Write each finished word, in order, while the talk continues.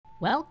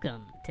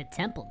Welcome to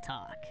Temple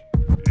Talk.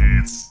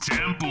 It's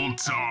Temple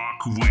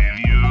Talk with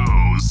your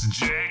hosts,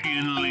 Jack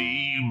and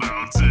Lee,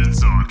 about to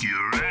talk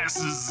your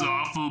asses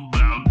off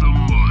about the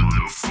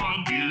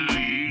motherfucking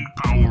league.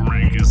 Power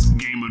rankings,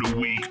 game of the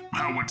week,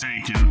 how we're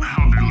tanking,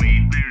 how they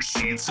lead their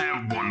sheets,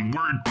 have one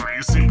word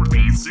bias and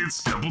repeats.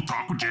 It's Temple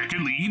Talk with Jack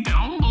and Lee.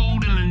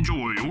 Download and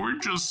enjoy, or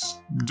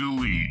just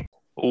delete.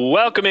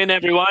 Welcome in,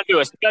 everyone, to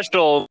a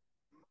special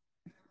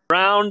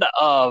round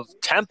of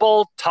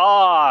Temple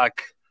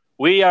Talk.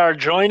 We are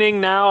joining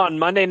now on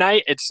Monday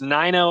night. It's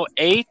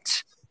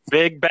 9:08.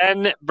 Big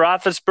Ben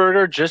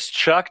Roethlisberger just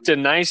chucked a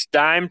nice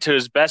dime to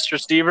his best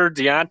receiver,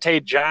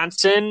 Deontay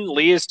Johnson.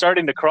 Lee is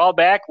starting to crawl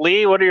back.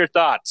 Lee, what are your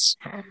thoughts?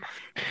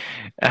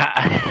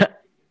 I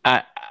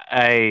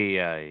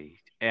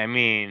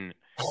mean,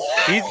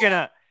 he's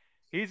gonna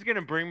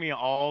bring me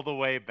all the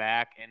way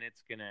back, and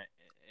it's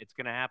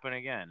gonna happen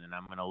again, and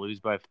I'm gonna lose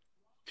by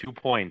 2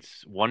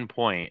 points, 1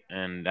 point,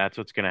 and that's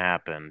what's gonna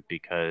happen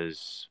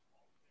because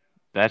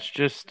that's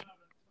just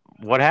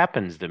what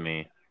happens to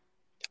me.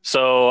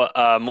 So,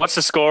 what's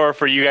the score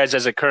for you guys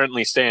as it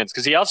currently stands?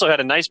 Because he also had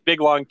a nice big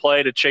long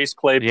play to Chase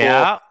Claypool.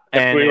 Yeah,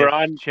 and we if were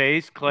on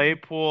Chase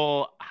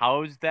Claypool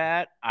housed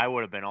that, I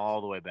would have been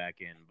all the way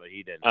back in, but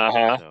he didn't.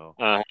 So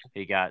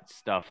he got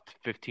stuffed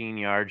 15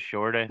 yards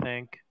short, I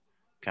think.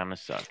 Kind of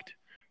sucked.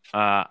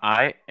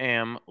 I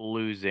am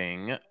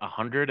losing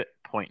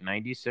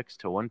 100.96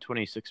 to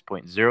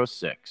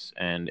 126.06,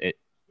 and it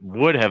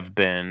would have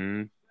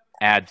been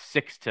add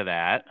 6 to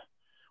that,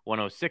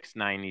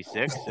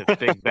 106.96 if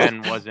Big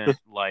Ben wasn't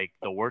like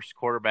the worst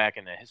quarterback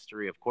in the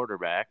history of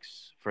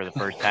quarterbacks for the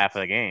first half of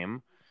the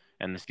game,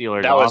 and the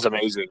Steelers. That was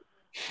amazing.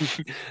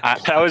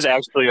 That was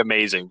actually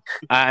amazing.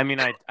 I mean,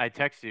 I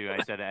texted you.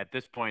 I said, at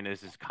this point,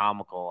 this is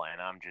comical, and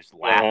I'm just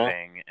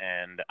laughing.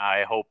 And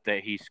I hope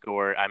that he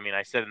scored. I mean,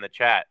 I said in the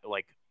chat,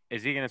 like,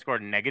 is he going to score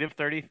negative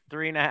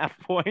 33.5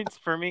 points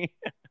for me?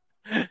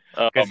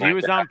 Because he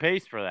was on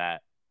pace for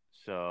that.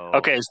 So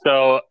okay,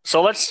 so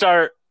let's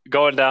start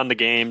going down the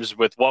games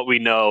with what we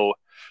know.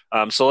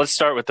 So let's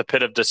start with the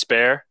pit of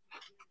despair,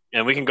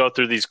 and we can go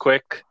through these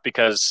quick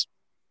because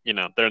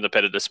they're in the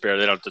pit of despair.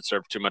 They don't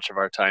deserve too much of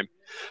our time.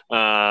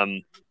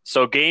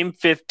 So game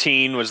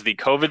 15 was the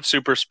COVID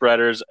super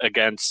spreaders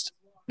against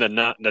the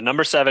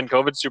number 7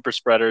 COVID super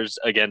spreaders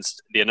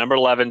against the number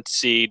 11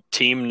 seed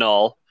Team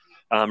Null.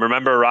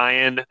 Remember,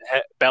 Ryan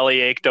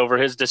belly ached over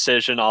his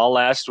decision all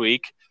last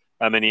week,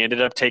 and he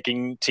ended up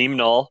taking Team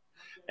Null.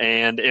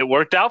 And it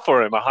worked out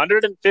for him,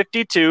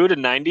 152 to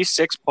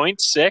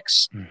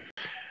 96.6.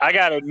 I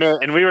got to admit,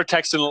 and we were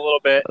texting a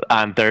little bit.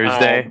 On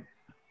Thursday?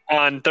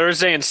 On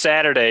Thursday and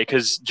Saturday,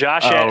 because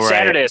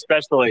Saturday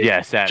especially.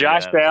 Yeah,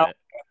 Saturday.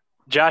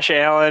 Josh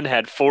Allen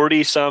had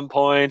 40-some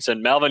points,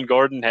 and Melvin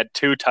Gordon had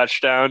 2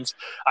 touchdowns.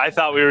 I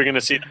thought we were going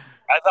to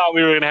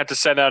have to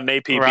send out an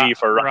APB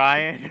for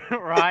Ryan.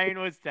 Ryan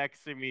was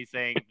texting me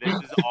saying, "This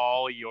is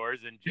all yours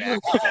and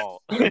Jack's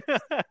fault."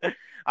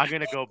 I'm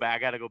gonna go back. I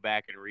gotta go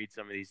back and read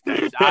some of these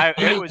texts.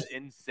 It was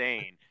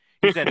insane.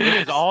 He said,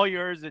 "This is all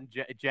yours and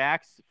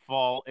Jack's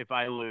fault if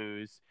I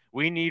lose.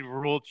 We need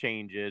rule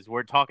changes.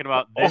 We're talking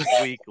about this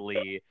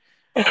weekly."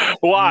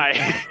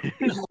 Why?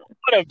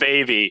 What a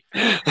baby.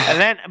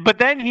 But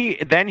then he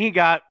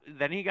got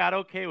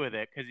okay with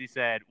it because he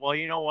said, "Well,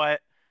 you know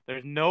what?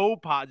 There's no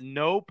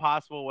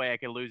possible way I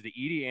could lose to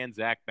Edie and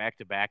Zach back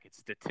to back. It's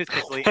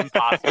statistically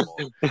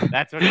impossible."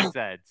 That's what he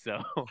said.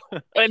 So,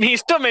 and he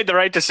still made the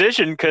right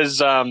decision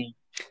because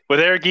with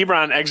Eric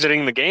Ebron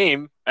exiting the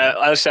game,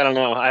 I don't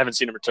know. I haven't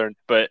seen him return,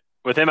 but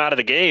with him out of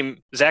the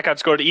game, Zach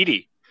outscored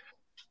Edie.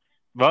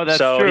 Well, that's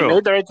so true. He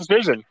made the right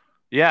decision.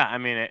 Yeah, I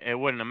mean, it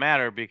wouldn't have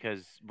mattered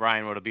because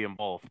Brian would have beat them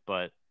both.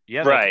 But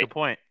yeah, that's a good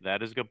point.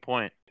 That is a good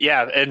point.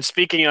 Yeah, and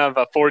speaking of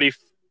a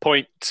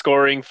 40-point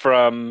scoring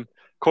from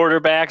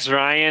quarterbacks,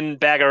 Ryan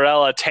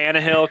Bagarella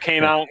Tannehill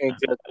came out and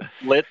just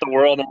lit the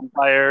world on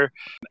fire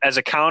as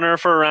a counter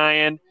for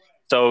Ryan.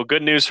 So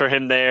good news for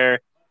him there.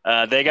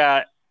 They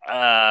got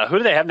who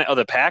do they have now? Oh,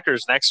 the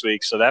Packers next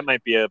week. So that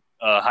might be a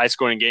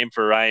high-scoring game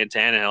for Ryan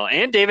Tannehill.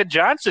 And David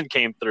Johnson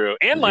came through,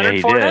 and Leonard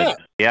Fournette.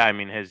 Yeah, I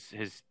mean his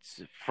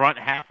front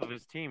half of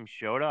his team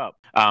showed up,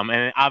 and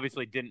it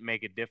obviously didn't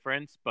make a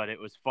difference. But it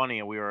was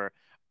funny. We were.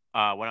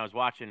 When I was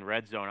watching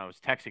Red Zone, I was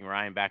texting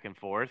Ryan back and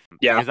forth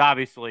because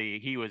obviously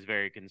he was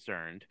very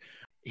concerned.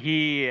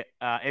 He,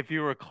 if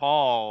you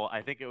recall,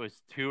 I think it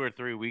was 2 or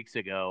 3 weeks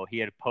ago, he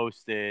had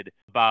posted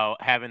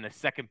about having the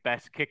second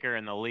best kicker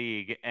in the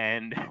league,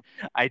 and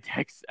I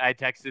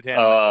texted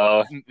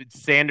him.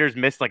 Sanders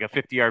missed like a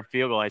 50-yard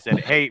field goal. I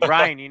said, "Hey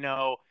Ryan,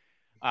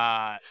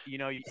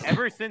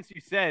 ever since you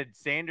said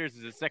Sanders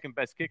is the second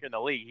best kicker in the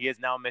league, he has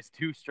now missed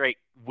 2 straight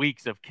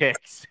weeks of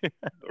kicks."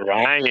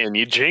 Ryan,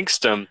 you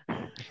jinxed him.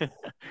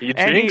 You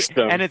jinxed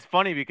them. And it's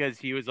funny because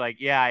he was like,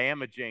 "Yeah, I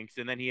am a jinx,"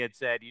 and then he had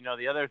said,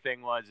 the other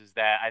thing is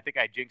that I think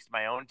I jinxed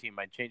my own team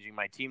by changing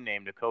my team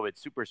name to COVID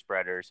Super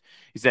Spreaders.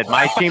 He said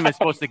my team is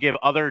supposed to give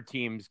other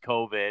teams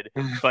COVID,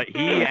 but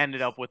he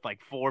ended up with like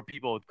 4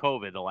 people with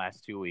COVID the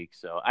last 2 weeks.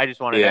 So I just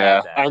wanted to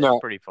add that. I know.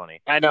 It's pretty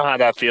funny. I know how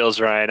that feels,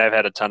 Ryan. I've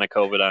had a ton of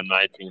COVID on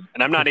my team,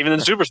 and I'm not even in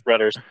the Super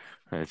Spreaders.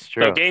 That's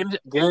true. So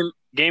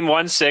game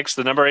 1-6,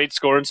 the number 8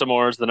 Scoring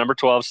S'mores, the number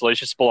 12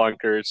 Salacious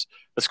Spelunkers.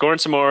 The Scoring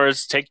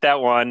S'mores take that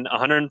one,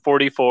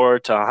 144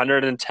 to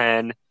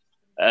 110.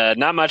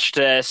 Not much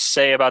to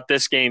say about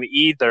this game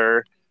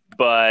either,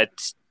 but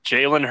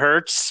Jalen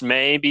Hurts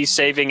may be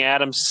saving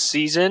Adam's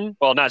season.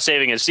 Well, not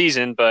saving his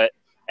season, but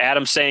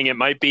Adam's saying it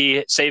might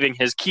be saving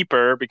his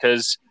keeper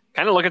because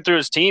kind of looking through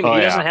his team,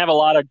 he doesn't have a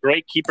lot of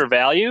great keeper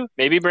value.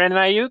 Maybe Brandon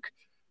Ayuk,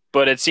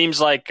 but it seems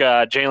like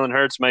Jalen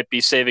Hurts might be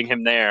saving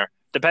him there.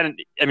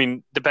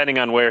 Depending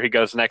on where he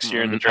goes next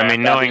year in the draft.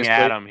 Knowing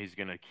Adam, he's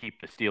going to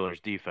keep the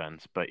Steelers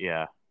defense, but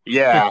yeah.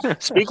 Yeah.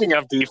 Speaking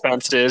of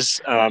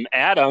defenses,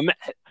 Adam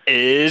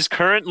is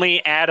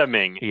currently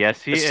Adaming.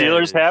 Yes, he is. The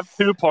Steelers have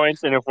 2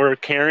 points, and if we're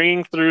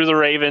carrying through the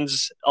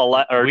Ravens, 10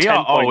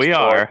 points. We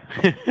are.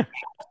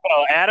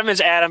 So Adam is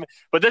Adam,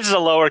 but this is a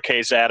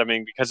lowercase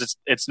Adaming because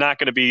it's not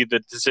going to be the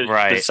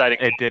deciding.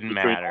 It didn't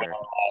matter.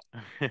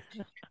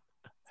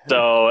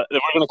 So we're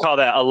going to call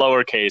that a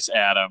lowercase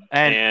Adam.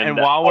 And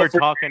while we're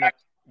talking,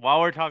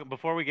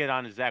 before we get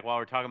on to Zach, while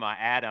we're talking about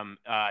Adam,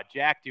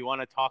 Jack, do you want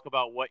to talk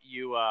about what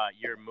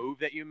your move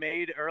that you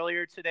made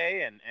earlier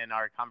today and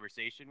our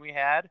conversation we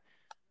had?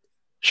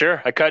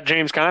 Sure. I cut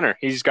James Conner.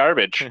 He's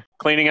garbage.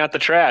 Cleaning out the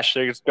trash.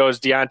 There goes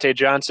Deontay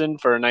Johnson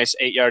for a nice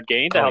 8-yard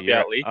gain to help you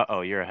out, Lee.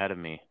 You're ahead of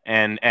me.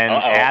 And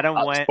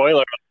Adam went.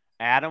 Spoiler.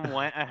 Adam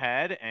went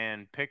ahead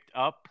and picked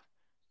up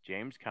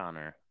James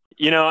Conner.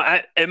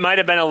 It might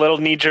have been a little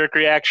knee-jerk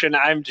reaction.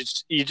 I was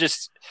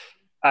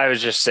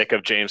just sick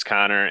of James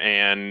Conner,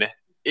 and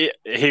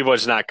he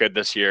was not good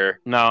this year.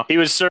 No. He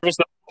was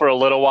serviceable for a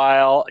little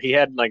while. He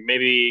had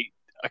maybe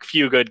a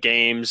few good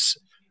games,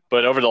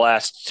 but over the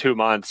last 2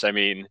 months, I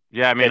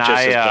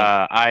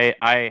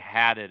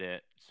hatted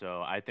it,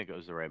 so I think it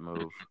was the right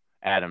move.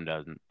 Adam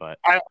doesn't, but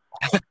I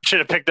should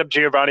have picked up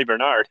Giovanni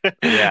Bernard.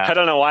 Yeah. I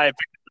don't know why I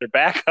picked their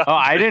backup. Oh,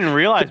 I didn't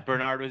realize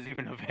Bernard was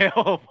even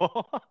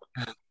available.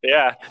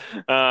 Yeah.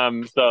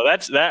 So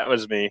that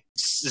was me.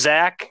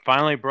 Zach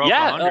finally broke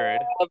 100.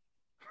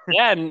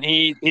 Yeah, and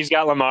he's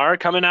got Lamar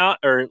coming out,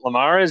 or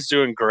Lamar is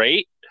doing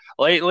great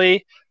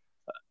lately.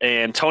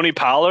 And Tony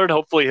Pollard,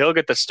 hopefully he'll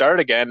get the start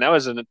again. That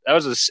was an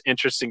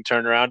interesting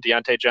turnaround.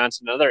 Deontay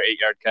Johnson, another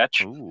 8-yard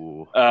catch.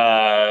 Ooh.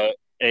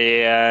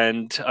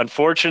 And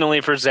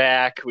unfortunately for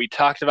Zach, we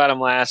talked about him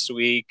last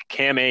week.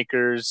 Cam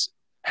Akers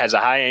has a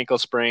high ankle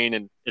sprain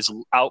and is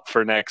out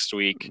for next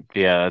week.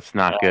 Yeah, that's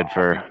not good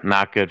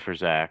for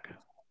Zach.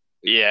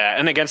 Yeah,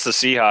 and against the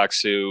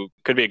Seahawks, who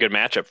could be a good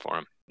matchup for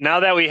him. Now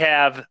that we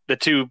have the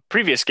 2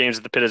 previous games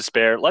at the Pit of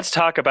Despair, let's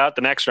talk about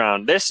the next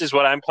round. This is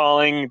what I'm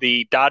calling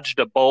the Dodge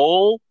the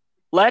Bowl.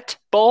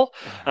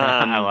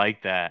 I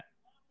like that.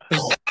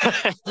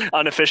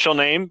 Unofficial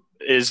name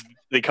is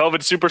the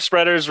COVID Super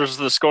Spreaders versus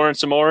the Scoring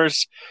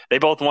S'mores. They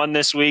both won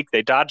this week.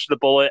 They dodged the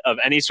bullet of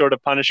any sort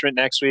of punishment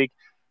next week.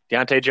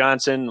 Deontay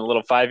Johnson, a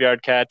little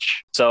 5-yard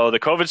catch. So the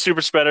COVID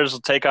Super Spreaders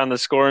will take on the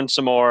Scoring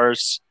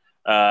S'mores.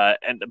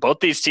 And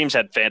both these teams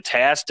had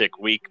fantastic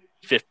week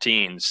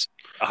 15s.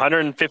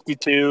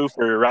 152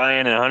 for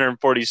Ryan and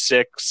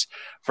 146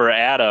 for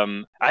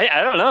Adam.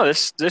 I don't know.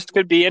 This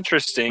could be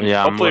interesting.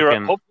 Yeah,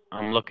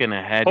 I'm looking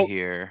ahead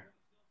here.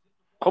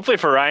 Hopefully,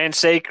 for Ryan's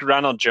sake,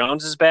 Ronald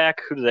Jones is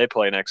back. Who do they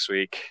play next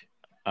week?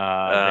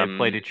 They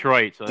play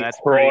Detroit, so that's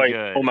pretty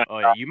good.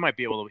 Yeah, he might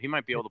be able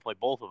to play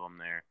both of them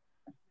there.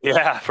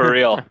 Yeah, for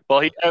real.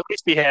 Well, at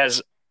least he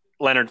has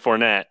Leonard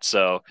Fournette.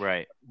 So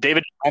right,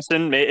 David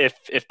Johnson.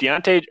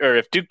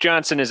 If Duke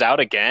Johnson is out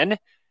again,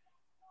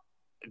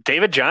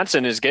 David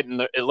Johnson is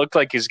getting. It looked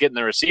like he's getting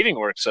the receiving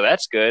work, so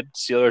that's good.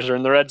 Steelers are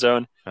in the red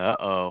zone.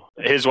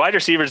 His wide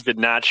receivers did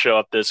not show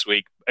up this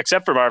week,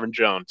 except for Marvin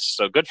Jones.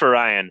 So good for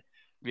Ryan.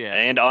 Yeah,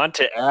 and on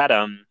to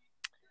Adam.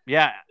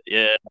 Yeah.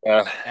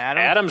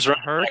 Adams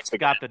Hurts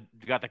got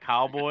the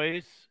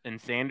Cowboys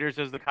and Sanders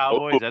as the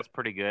Cowboys. That's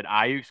pretty good.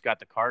 Ayuk's got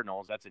the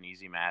Cardinals. That's an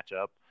easy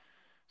matchup.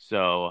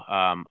 So,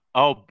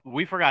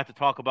 we forgot to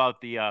talk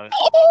about the.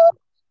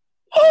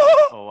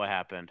 What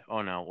happened?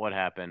 Oh no, what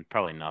happened?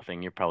 Probably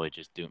nothing. You're probably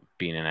just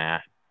being an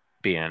ass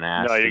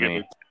no, to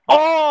me.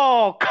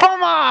 Oh,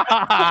 come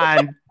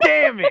on!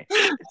 Damn it!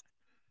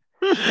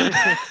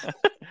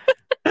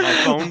 My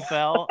phone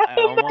fell. I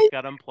almost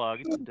got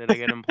unplugged. Did I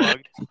get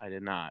unplugged? I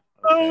did not.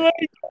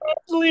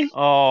 Okay.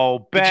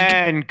 Oh,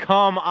 Ben,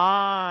 come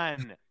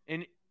on!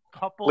 In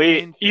couple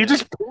inches. You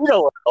just peed a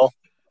little.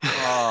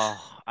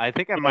 Oh, I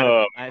think I might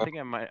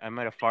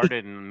have farted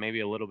and maybe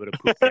a little bit of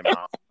poop came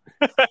out.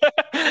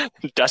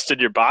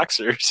 Dusted your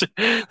boxers.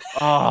 Oh.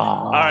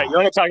 All right, you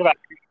want to talk about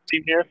the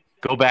team here?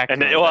 Go back to him.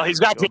 Well, he's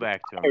got go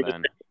back to him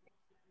then.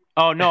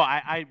 Oh no,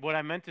 I what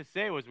I meant to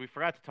say was we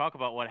forgot to talk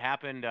about what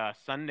happened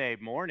Sunday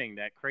morning.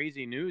 That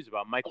crazy news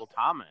about Michael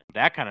Thomas.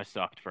 That kind of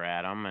sucked for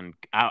Adam, and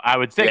I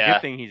would say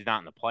good thing he's not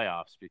in the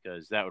playoffs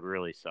because that would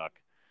really suck.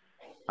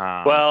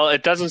 Well,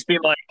 it doesn't seem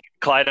like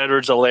Clyde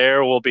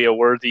Edwards-Helaire will be a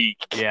worthy.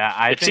 Yeah,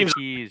 I think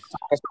he's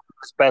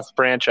best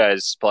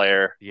franchise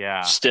player. Yeah,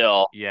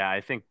 still. Yeah,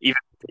 I think even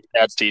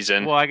that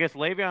season. Well, I guess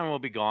Le'Veon will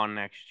be gone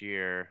next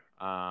year.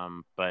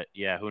 But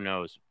yeah, who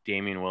knows?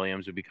 Damian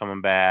Williams would be coming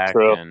back,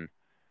 and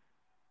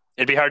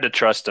it'd be hard to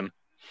trust him.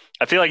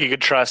 I feel like you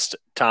could trust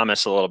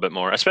Thomas a little bit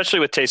more, especially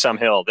with Taysom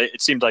Hill.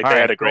 It seemed like they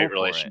had a great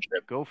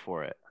relationship. Go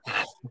for it.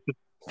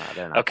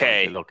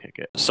 Okay, they'll kick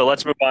it. So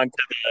let's move on to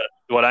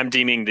what I'm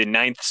deeming the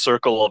ninth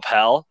circle of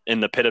hell in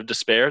the pit of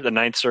despair. The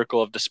ninth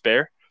circle of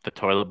despair. The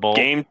toilet bowl.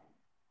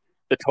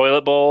 The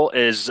toilet bowl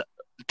is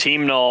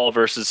Team Null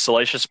versus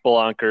Salacious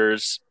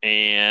Spelunkers,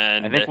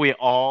 and I think we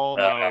all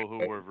know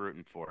who we're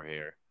rooting for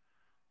here.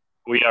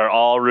 We are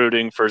all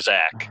rooting for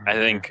Zach. I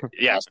think,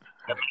 yes,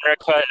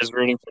 America is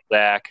rooting for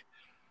Zach.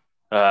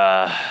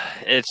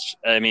 If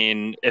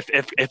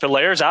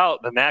Helaire's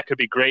out, then that could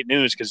be great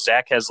news because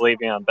Zach has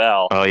Le'Veon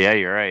Bell. Oh yeah,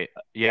 you're right.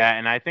 Yeah,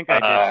 and I think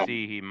I did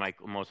see he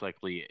most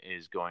likely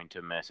is going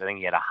to miss. I think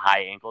he had a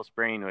high ankle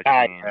sprain, which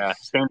means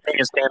same thing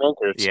as Cam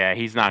Akers. Yeah,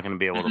 he's not going to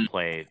be able to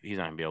play. He's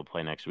not going to be able to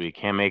play next week.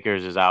 Cam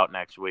Akers is out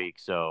next week,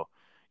 so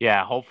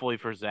yeah, hopefully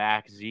for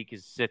Zach, Zeke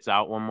sits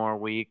out one more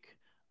week.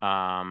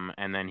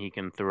 And then he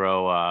can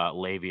throw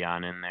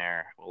Le'Veon in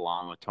there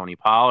along with Tony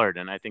Pollard,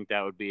 and I think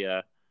that'd be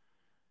a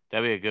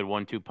good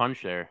 1-2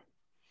 punch there.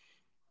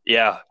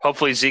 Yeah,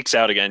 hopefully Zeke's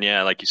out again.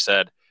 Yeah, like you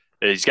said,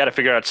 he's got to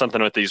figure out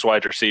something with these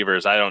wide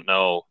receivers. I don't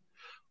know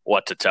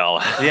what to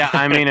tell. Yeah,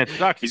 I mean it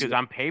sucks because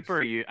on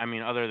paper,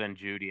 other than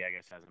Judy, I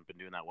guess hasn't been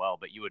doing that well,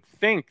 but you would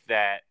think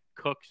that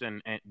Cooks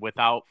and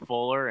without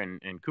Fuller and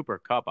Cooper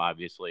Kupp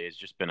obviously has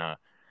just been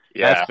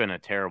that's been a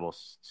terrible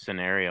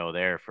scenario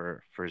there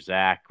for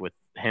Zach with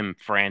him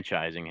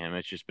franchising him.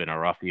 It's just been a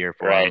rough year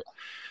for him.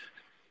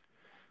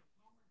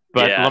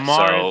 But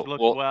Lamar has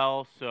looked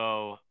well,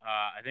 so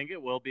I think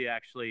it will be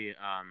actually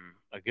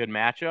a good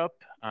matchup.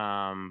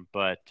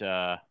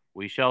 But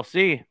we shall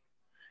see.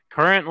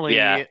 Currently,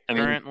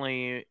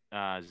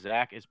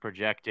 Zach is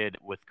projected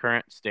with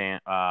current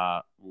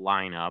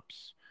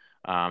lineups,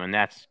 and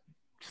that's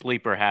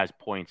Sleeper has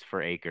points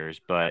for Akers,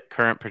 but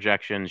current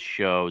projections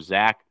show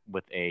Zach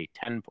with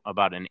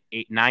about an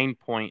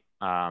 9-point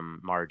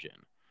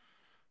margin.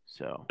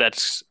 So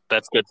that's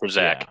good for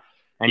Zach. Yeah.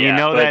 And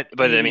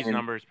these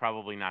numbers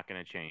probably not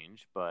going to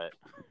change, but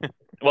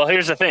well,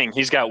 here's the thing: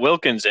 he's got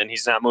Wilkins in,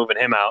 he's not moving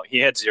him out. He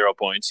had 0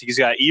 points. He's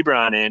got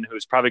Ebron in,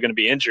 who's probably going to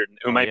be injured,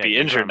 might be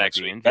injured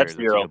next week. That's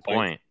 0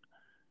 points.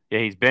 Yeah,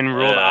 he's been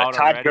ruled out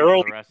already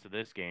for the rest of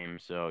this game.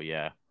 So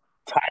yeah,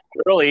 Todd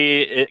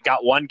Gurley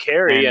got one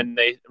carry, and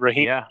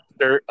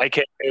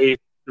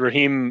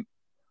Raheem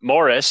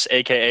Morris,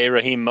 a.k.a.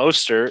 Raheem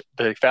Mostert,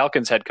 the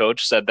Falcons head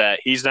coach, said that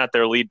he's not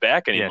their lead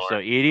back anymore. Yeah, so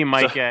Edie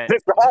might get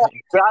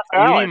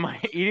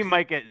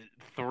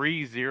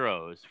 3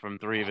 zeros from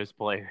 3 of his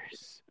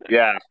players.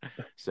 Yeah.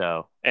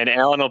 And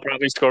Allen will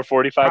probably score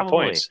 45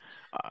 points.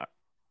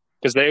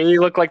 Because they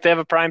look like they have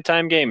a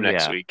primetime game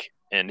next week.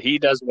 And he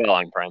does well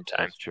on primetime.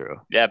 That's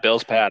true. Yeah,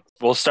 Bills Pat.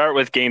 We'll start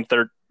with game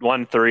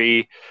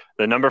 1-3.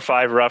 The number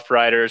 5 Rough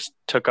Riders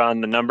took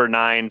on the number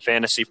 9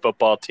 fantasy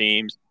football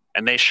teams,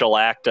 and they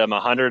shellacked them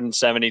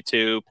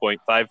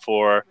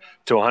 172.54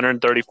 to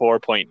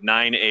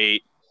 134.98.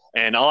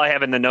 And all I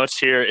have in the notes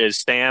here is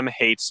Sam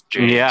hates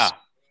James. Yeah.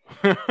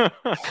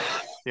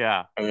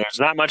 Yeah. And there's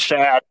not much to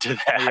add to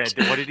that.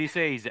 Yeah, what did he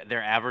say?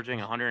 They're averaging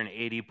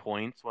 180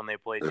 points when they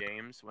play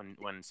James, when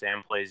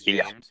Sam plays James.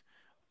 Yeah.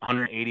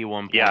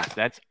 181 points. Yeah.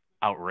 That's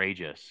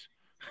outrageous.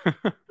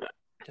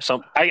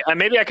 So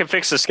maybe I can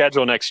fix the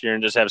schedule next year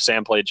and just have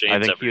Sam play James. I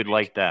think he would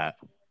like that.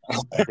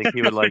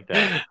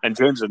 And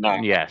James would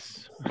not.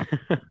 Yes.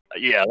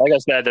 Yeah, like I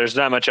said, there's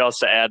not much else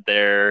to add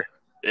there.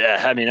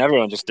 Yeah, I mean,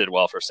 everyone just did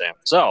well for Sam.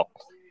 So,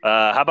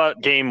 how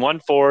about game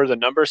 1-4, the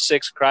number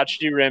 6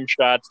 Crotchety Rim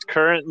Shots,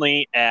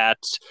 currently at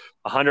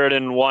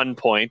 101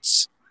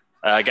 points.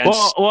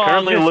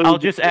 I'll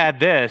just add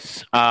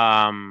this.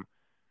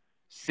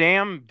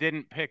 Sam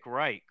didn't pick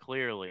right,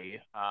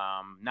 clearly.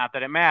 Not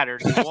that it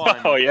mattered. He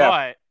won. Oh, yeah.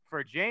 But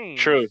for James,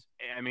 true.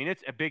 I mean,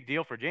 it's a big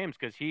deal for James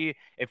because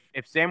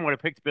if Sam would have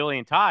picked Billy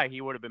and Ty,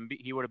 he would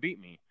have beat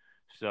me.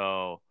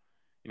 So,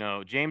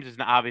 James is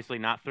obviously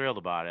not thrilled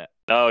about it.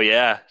 Oh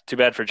yeah, too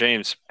bad for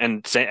James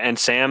and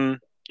Sam.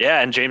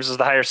 Yeah, and James is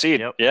the higher seed.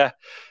 Yep. Yeah,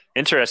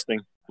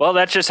 interesting. Well,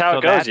 that's just how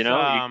it goes. You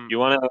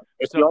want to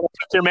pick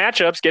your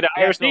matchups, get a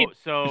higher seed.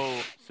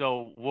 So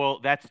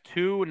that's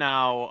 2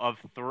 now of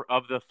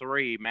the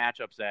 3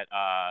 matchups that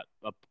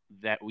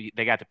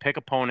they got to pick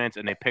opponents,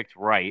 and they picked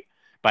right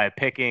by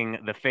picking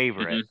the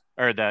favorite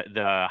or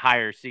the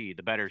higher seed,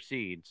 the better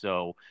seed.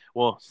 So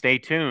we'll stay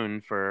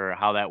tuned for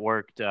how that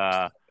worked.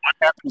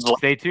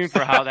 Stay tuned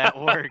for how that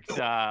worked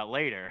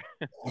later.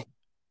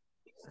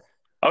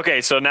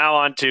 Okay, so now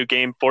on to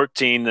game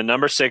 14, the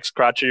number 6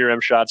 Crotchety Rim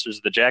Shots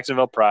versus the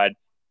Jacksonville Pride.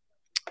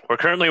 We're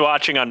currently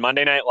watching on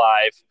Monday Night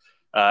Live.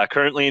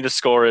 Currently, the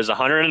score is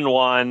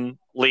 101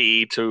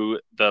 Lee to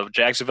the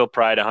Jacksonville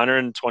Pride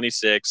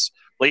 126.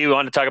 Lee, you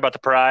want to talk about the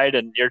Pride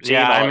and your team?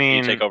 Yeah,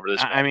 you take over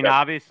this.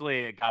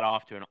 Obviously, it got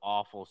off to an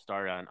awful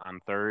start on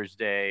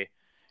Thursday.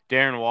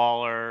 Darren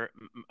Waller,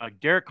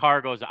 Derek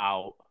Carr goes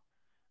out,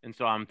 and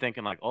so I'm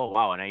thinking like, oh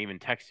wow, and I even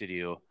texted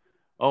you,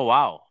 oh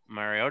wow,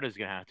 Mariota's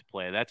gonna have to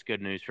play. That's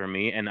good news for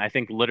me. And I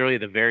think literally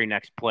the very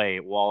next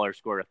play, Waller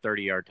scored a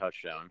 30-yard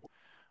touchdown.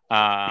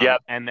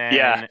 And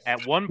then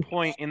at one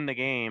point in the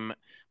game,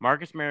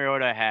 Marcus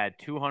Mariota had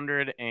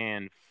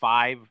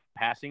 205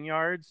 passing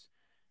yards,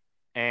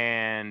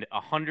 and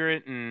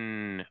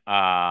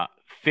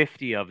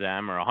 150 of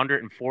them or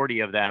 140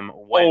 of them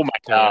went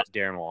to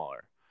Darren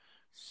Waller.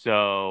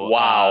 So,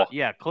 wow.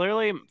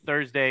 Clearly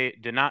Thursday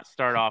did not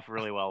start off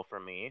really well for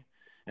me,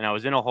 and I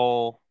was in a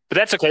hole. But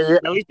that's okay.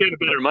 At least you had a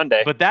better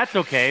Monday. But that's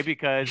okay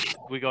because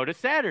we go to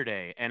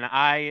Saturday, and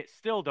I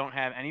still don't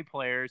have any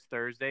players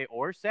Thursday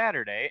or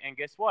Saturday. And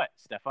guess what?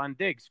 Stephon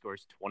Diggs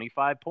scores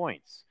 25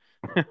 points.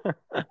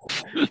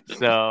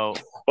 So,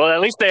 well,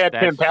 at least they had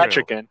Tim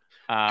Patrick in.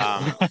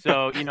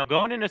 So,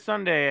 going into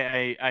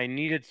Sunday, I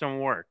needed some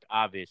work,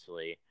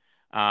 obviously.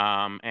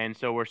 And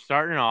so we're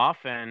starting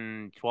off,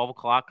 and 12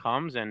 o'clock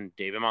comes, and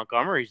David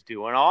Montgomery's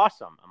doing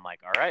awesome. I'm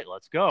like, all right,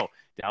 let's go.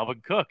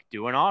 Dalvin Cook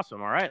doing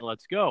awesome. All right,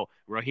 let's go.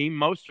 Raheem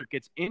Mostert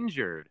gets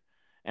injured,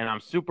 and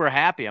I'm super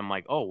happy. I'm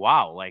like, oh,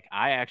 wow, like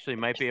I actually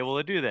might be able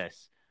to do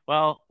this.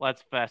 Well,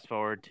 let's fast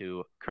forward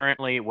to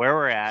currently where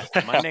we're at,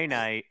 Monday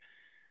night.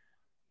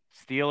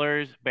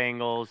 Steelers,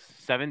 Bengals,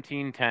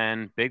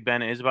 17-10. Big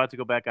Ben is about to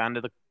go back onto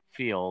the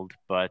field,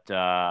 but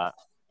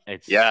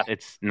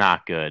it's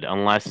not good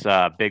unless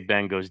Big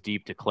Ben goes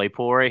deep to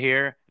Claypool right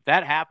here. If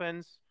that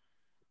happens,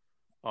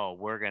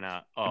 we're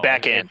gonna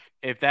back in.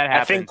 If that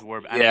happens,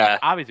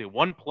 obviously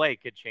one play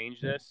could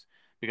change this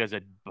because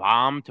a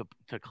bomb to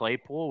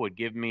Claypool would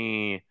give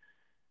me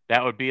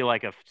that would be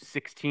like a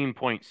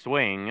 16-point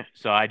swing.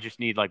 So I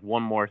just need like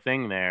one more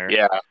thing there.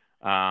 Yeah.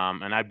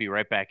 And I'd be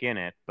right back in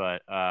it,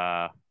 but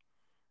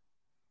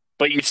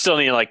you still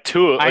need like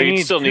two. I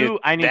need two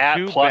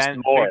plus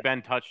more. Big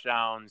Ben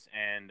touchdowns,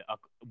 and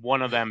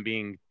one of them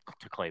being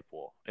to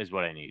Claypool is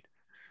what I need.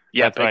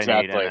 Yeah,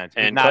 exactly.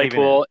 And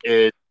Claypool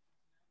is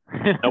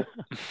nope.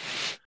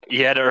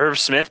 You had Irv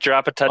Smith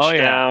drop a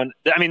touchdown. Oh,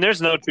 yeah. I mean,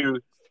 there's no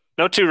two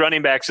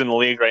running backs in the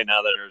league right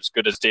now that are as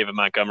good as David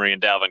Montgomery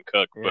and Dalvin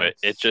Cook, but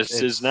it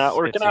just is not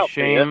working out. It's a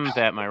shame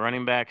that my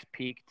running backs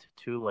peaked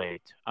too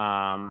late.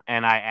 And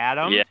I add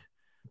them. Yeah.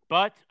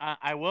 But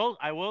I will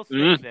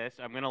say this.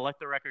 I'm going to let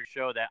the record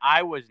show that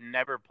I was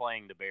never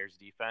playing the Bears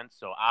defense.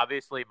 So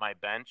obviously my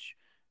bench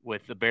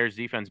with the Bears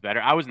defense better.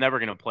 I was never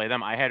going to play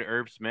them. I had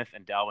Irv Smith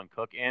and Dalvin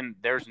Cook in.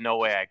 There's no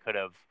way I could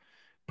have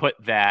put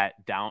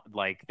that down.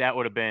 Like that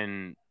would have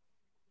been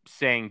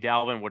saying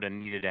Dalvin would have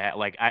needed to have.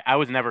 Like I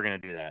was never going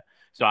to do that.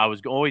 So I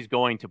was always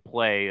going to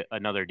play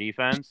another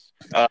defense.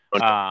 Oh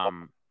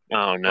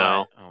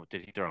no!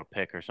 Did he throw a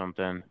pick or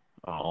something?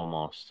 Oh,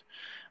 almost.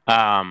 So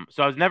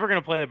I was never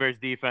going to play the Bears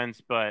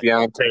defense, but he's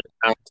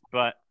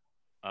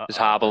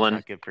hobbling.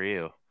 Not good for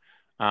you.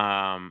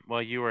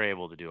 Well, you were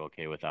able to do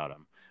okay without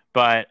him,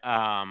 but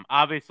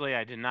obviously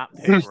I did not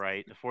pick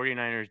right. The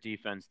 49ers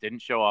defense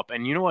didn't show up,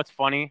 and you know what's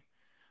funny?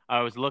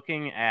 I was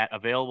looking at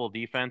available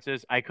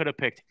defenses. I could have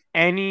picked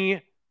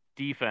any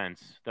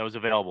defense that was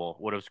available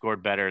would have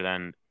scored better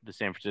than the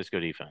San Francisco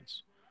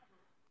defense.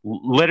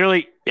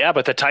 Literally. Yeah,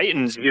 but the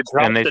Titans, you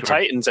dropped the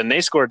Titans, and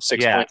they scored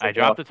 6 points. I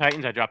dropped the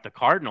Titans. I dropped the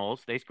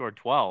Cardinals. They scored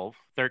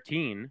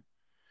 13.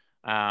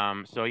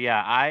 So,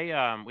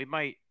 yeah, we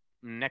might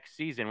next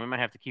season, we might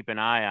have to keep an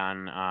eye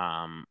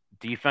on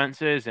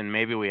defenses, and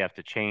maybe we have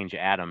to change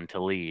Adam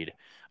to lead.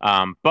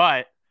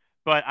 But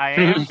I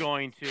am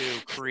going to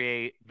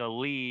create the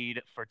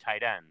lead for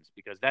tight ends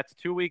because that's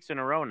 2 weeks in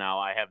a row now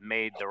I have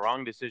made the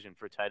wrong decision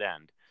for tight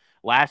end.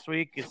 Last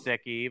week,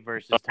 Gesicki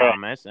versus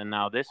Thomas, and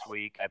now this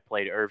week I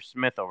played Irv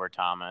Smith over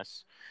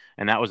Thomas,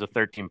 and that was a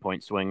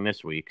 13-point swing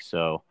this week.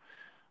 So,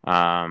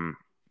 the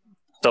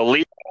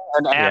lead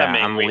and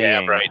Adam we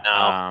have right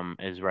now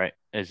is what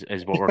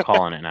we're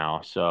calling it now.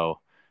 So,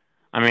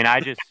 I mean,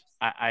 I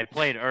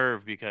played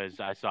Irv because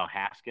I saw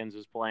Haskins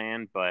was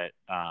playing, but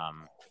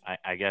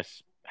I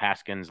guess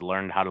Haskins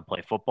learned how to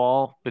play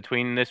football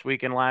between this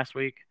week and last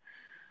week.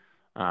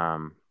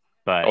 But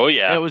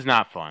it was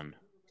not fun.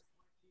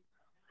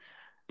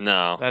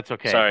 No, that's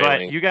okay. Sorry,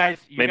 but you guys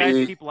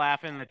keep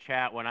laughing in the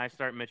chat when I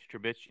start Mitch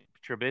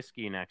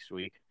Trubisky next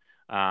week,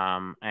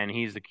 and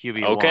he's the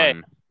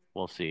QB1.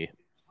 We'll see.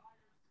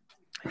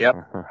 Yep.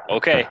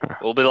 Okay,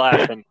 we'll be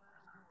laughing.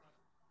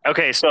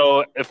 Okay,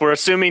 so if we're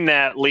assuming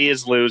that Lee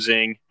is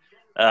losing,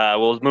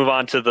 we'll move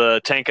on to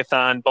the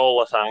Tankathon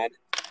Bowl-a-thon,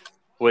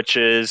 which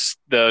is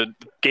the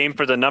game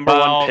for the number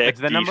one pick.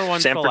 It's the number one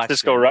San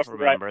Francisco Rough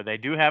Riders. Remember, they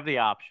do have the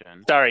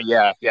option. Sorry,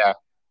 yeah.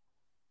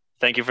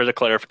 Thank you for the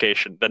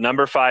clarification. The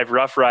number 5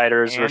 Rough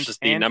Riders versus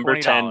the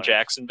number 10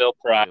 Jacksonville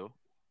Pride.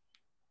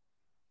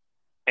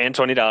 And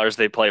 $20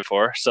 they play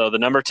for. So the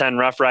number 10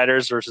 Rough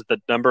Riders versus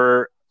the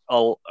number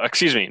 5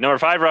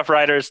 Rough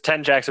Riders,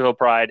 10 Jacksonville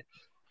Pride.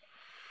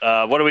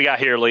 What do we got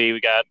here, Lee?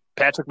 We got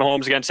Patrick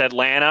Mahomes against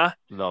Atlanta.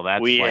 No,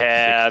 that's we like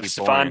have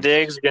 60 Stephon points.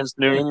 Diggs against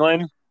New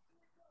England.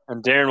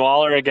 And Darren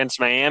Waller against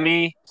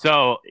Miami.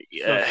 So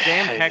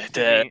Sam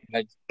texted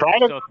me.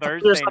 So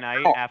Thursday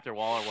night after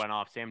Waller went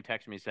off, Sam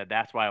texted me and said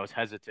that's why I was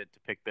hesitant to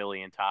pick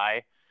Billy and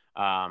Ty.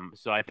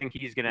 So I think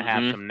he's going to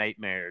have some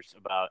nightmares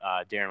about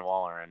Darren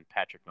Waller and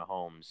Patrick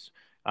Mahomes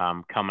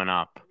coming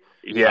up.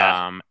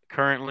 Yeah.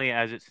 Currently,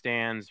 as it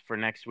stands for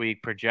next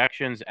week,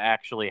 projections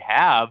actually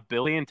have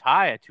Billy and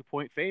Ty a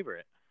 2-point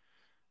favorite.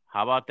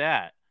 How about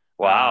that?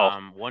 Wow.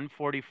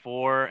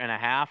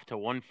 144.5 to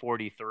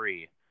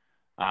 143.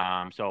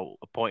 So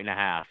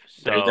 1.5.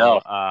 So there you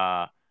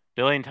go.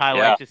 Billy and Ty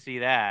like to see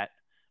that.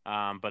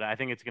 But I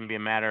think it's going to be a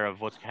matter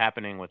of what's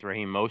happening with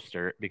Raheem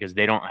Mostert because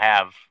they don't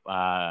have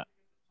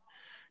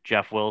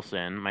Jeff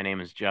Wilson. My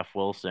name is Jeff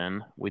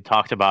Wilson. We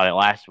talked about it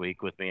last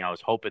week with me. I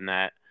was hoping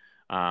that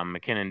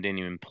McKinnon didn't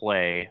even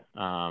play.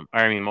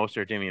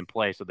 Mostert didn't even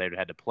play, so they'd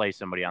had to play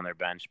somebody on their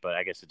bench, but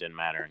I guess it didn't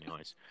matter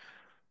anyways.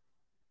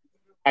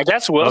 I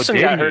guess Wilson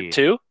got hurt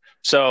too.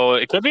 So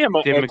it could be a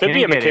McKinnon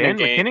game.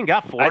 McKinnon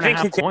got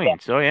 4.5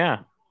 points. So yeah.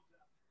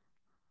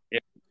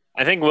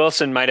 I think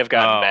Wilson might have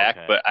gotten back,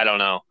 but I don't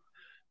know.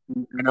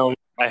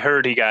 I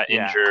heard he got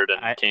injured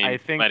and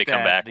might have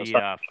come back.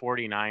 The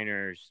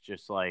 49ers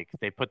just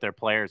they put their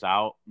players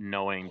out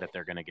knowing that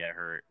they're going to get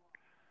hurt.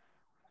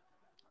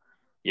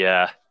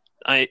 Yeah.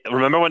 I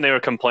remember when they were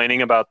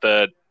complaining about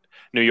the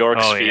New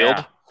York's field.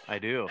 Yeah, I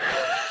do.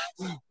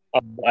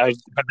 I've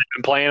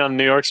been playing on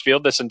New York's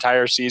field this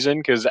entire season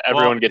because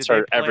everyone gets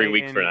hurt every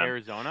week for them.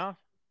 Arizona?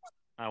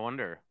 I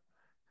wonder.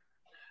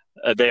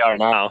 They are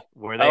now.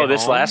 Were they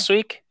this last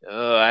week?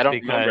 I don't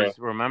remember. Because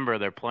remember,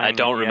 they're playing. I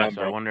don't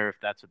remember. So I wonder if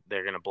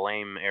they're going to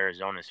blame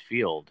Arizona's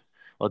field.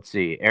 Let's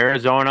see.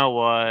 Arizona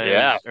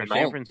was, or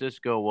San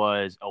Francisco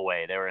was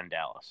away. They were in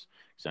Dallas.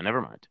 So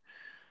never mind.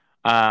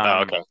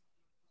 Okay.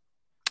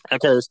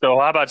 Okay, so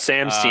how about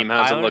Sam's team?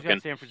 How's it looking?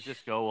 San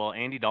Francisco. Well,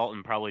 Andy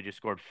Dalton probably just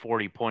scored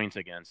 40 points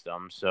against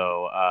them,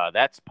 so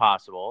that's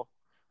possible.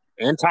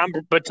 And Tom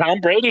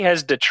Brady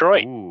has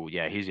Detroit. Ooh,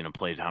 yeah, he's going to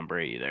play Tom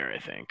Brady there, I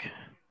think.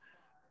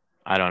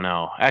 I don't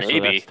know.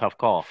 Actually, that's a tough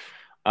call.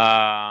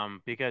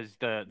 Because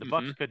the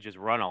Bucs could just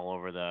run all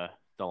over the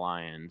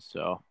Lions.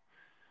 So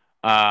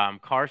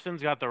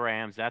Carson's got the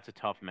Rams. That's a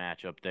tough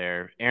matchup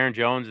there. Aaron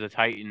Jones, the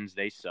Titans,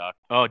 they suck.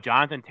 Oh,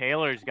 Jonathan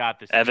Taylor's got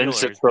the Steelers. Evans,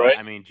 Detroit.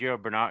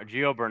 Gio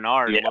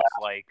Bernard looks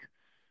like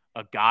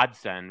a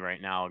godsend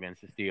right now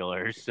against the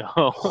Steelers. So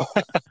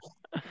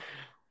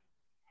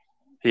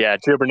yeah,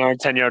 Gio Bernard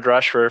 10-yard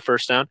rush for a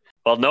first down.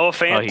 Well, Noah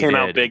Fant came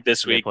out big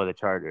this week. Play the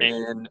Chargers.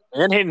 And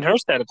Hayden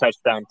Hurst had a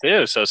touchdown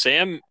too. So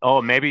Sam.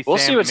 Oh, maybe we'll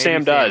see what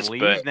Sam does.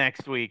 Leaves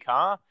next week,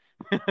 huh?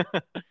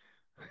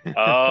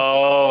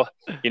 Oh,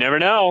 you never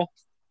know.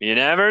 You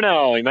never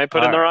know. He might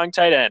put in the wrong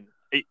tight end.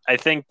 I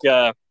think.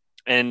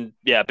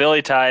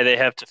 Billy Ty, they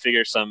have to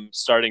figure some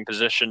starting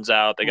positions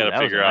out. They got to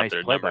figure out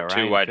their number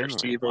 2 wide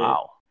receiver.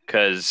 Wow.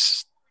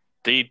 Because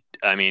DJ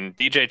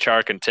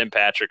Chark and Tim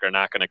Patrick are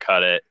not going to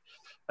cut it.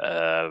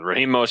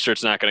 Raheem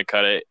Mostert's not going to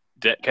cut it.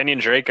 Kenyon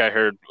Drake, I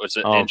heard, was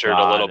injured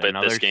a little bit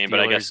this game, but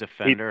I guess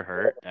defender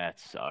hurt. That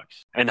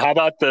sucks. And how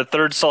about the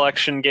third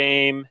selection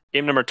game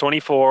number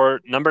 24,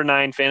 number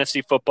 9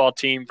 fantasy football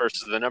team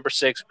versus the number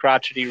 6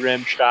 crotchety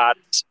rim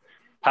shots?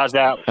 How's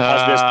this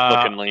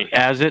looking, Lee?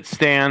 As it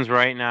stands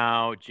right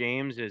now,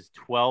 James is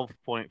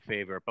 12-point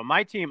favorite, but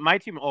my team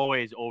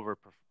always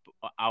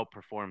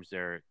outperforms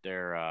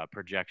their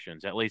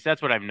projections. At least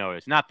that's what I've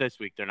noticed. Not this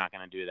week; they're not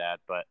going to do that,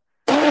 but.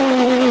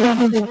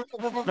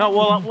 No,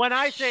 well, when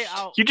I say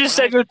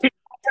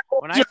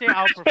when I say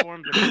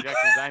outperforms the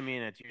projections, I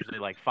mean it's usually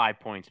like 5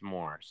 points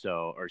more,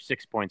 or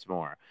 6 points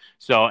more.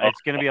 So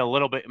it's going to be a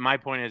little bit. My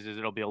point is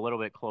it'll be a little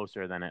bit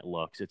closer than it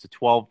looks. It's a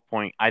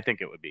 12-point. I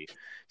think it would be.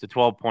 It's a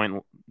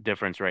 12-point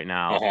difference right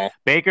now. Uh-huh.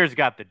 Baker's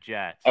got the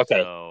Jets,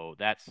 so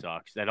that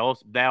sucks. That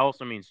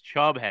also means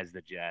Chubb has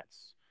the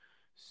Jets.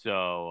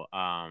 So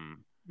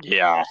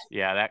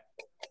that.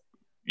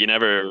 You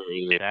never,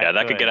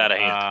 that could get out of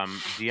hand.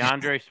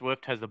 DeAndre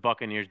Swift has the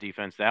Buccaneers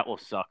defense. That will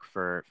suck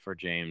for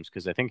James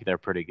because I think they're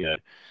pretty good.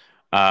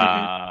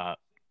 Hopkins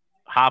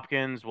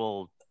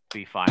will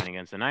be fine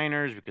against the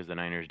Niners because the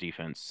Niners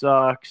defense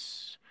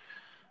sucks.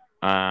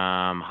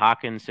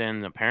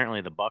 Hawkinson,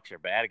 apparently the Bucs are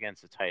bad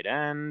against the tight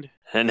end,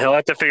 and he'll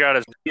have to figure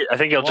out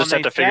he'll just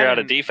have to figure out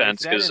a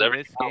defense because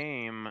they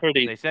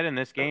said in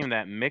this game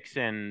that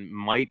Mixon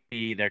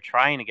they're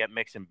trying to get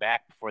Mixon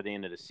back before the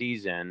end of the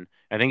season.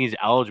 I think he's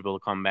eligible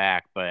to come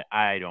back, but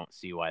I don't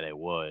see why they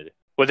would.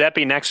 Would that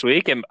be next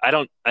week? And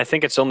I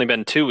think it's only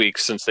been 2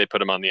 weeks since they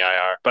put him on the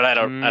IR, but I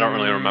don't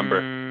really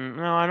remember.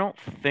 No, I don't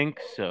think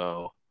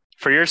so.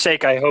 For your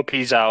sake, I hope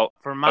he's out.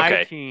 For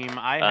my team,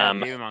 I have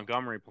David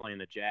Montgomery playing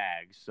the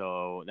Jags,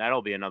 so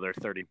that'll be another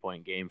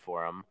 30-point game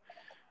for him.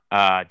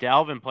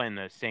 Dalvin playing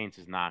the Saints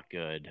is not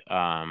good.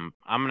 I'm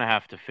going to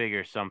have to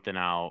figure something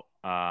out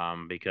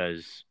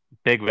because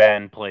Big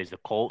Ben plays the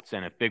Colts,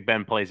 and if Big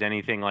Ben plays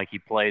anything like he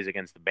plays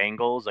against the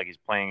Bengals, like he's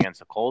playing against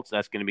the Colts,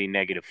 that's going to be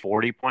negative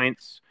 40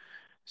 points.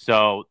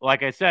 So,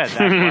 like I said, that's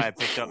why I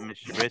picked up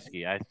Mitch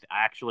Trubisky. I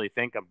actually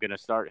think I'm going to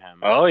start him.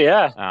 Oh,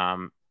 yeah.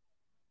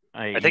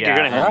 I think you're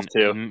going to have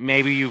to.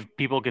 Maybe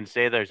people can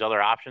say there's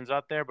other options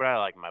out there, but I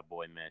like my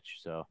boy Mitch,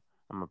 so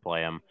I'm going to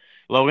play him.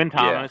 Logan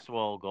Thomas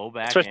will go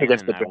back in,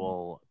 and I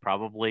will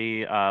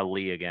probably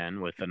Lee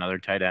again with another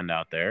tight end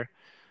out there.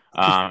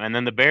 And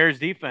then the Bears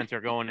defense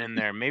are going in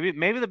there. Maybe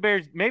the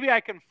Bears. Maybe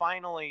I can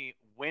finally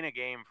win a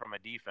game from a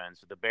defense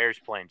with the Bears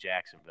playing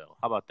Jacksonville.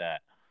 How about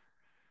that?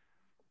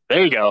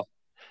 There you go.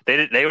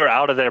 They were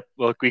out of there.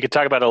 Well, we could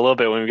talk about it a little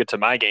bit when we get to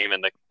my game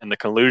and the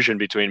collusion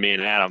between me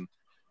and Adam.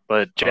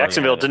 But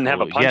Jacksonville didn't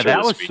have a puncher. Yeah,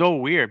 that was so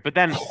weird. But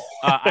then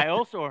I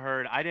also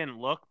heard, I didn't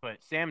look, but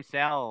Sam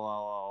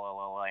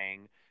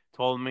Salling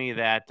told me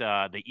that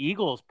the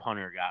Eagles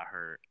punter got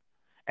hurt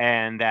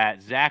and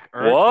that Zach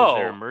Ertz was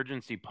their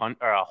emergency punt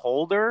or a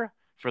holder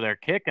for their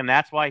kick, and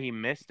that's why he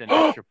missed an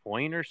extra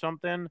point or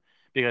something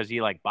because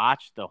he like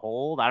botched the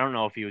hold. I don't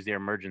know if he was their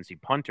emergency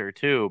punter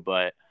too,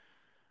 but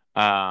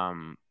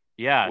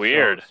yeah,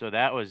 weird. So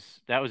that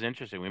was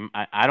interesting.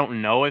 I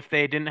don't know if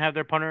they didn't have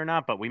their punter or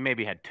not, but we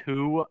maybe had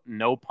 2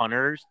 no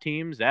punters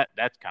teams.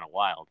 That's kind of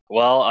wild.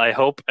 Well, I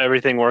hope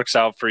everything works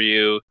out for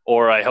you,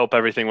 or I hope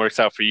everything works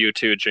out for you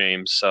too,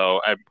 James.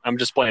 So I'm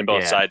just playing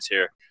both sides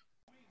here.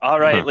 All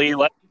right, Lee,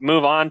 let's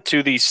move on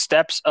to the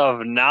steps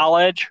of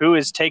knowledge. Who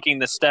is taking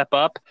the step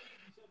up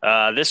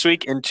this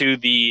week into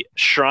the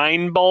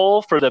Shrine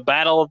Bowl for the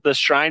Battle of the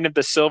Shrine of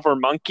the Silver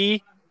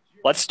Monkey?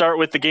 Let's start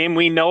with the game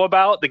we know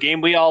about, the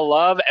game we all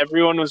love.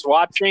 Everyone was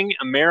watching.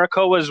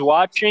 America was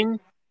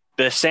watching.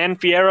 The San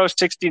Fierro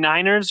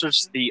 69ers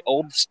versus the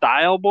Old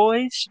Style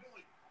Boys.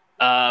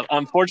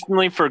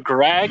 Unfortunately for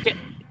Greg,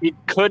 he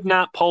could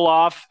not pull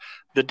off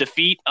the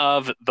defeat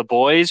of the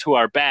boys, who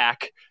are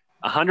back.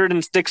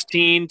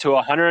 116 to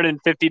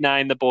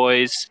 159, the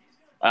boys.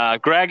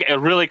 Greg, a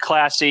really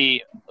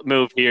classy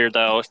move here,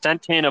 though.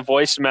 Sent in a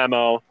voice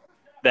memo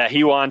that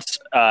he wants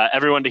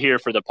everyone to hear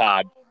for the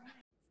pod.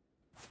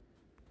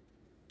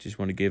 Just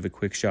want to give a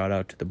quick shout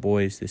out to the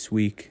boys this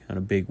week on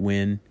a big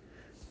win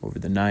over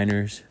the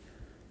Niners.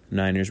 The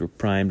Niners were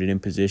primed and in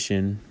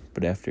position,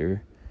 but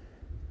after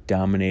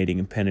dominating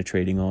and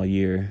penetrating all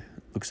year,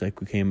 looks like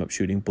we came up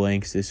shooting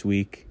blanks this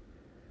week.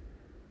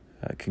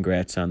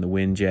 Congrats on the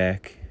win,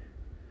 Jack.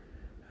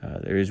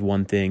 There is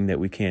one thing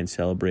that we can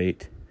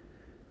celebrate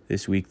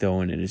this week, though,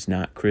 and it is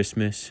not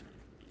Christmas.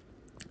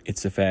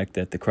 It's the fact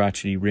that the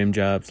crotchety rim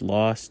jobs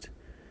lost.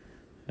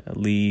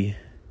 Lee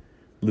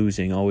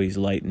losing always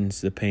lightens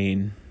the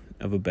pain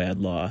of a bad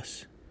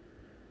loss.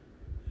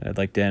 I'd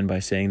like to end by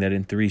saying that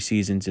in 3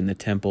 seasons in the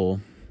Temple,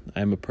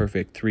 I'm a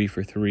perfect 3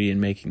 for 3 in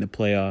making the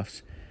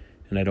playoffs,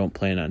 and I don't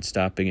plan on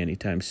stopping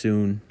anytime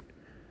soon.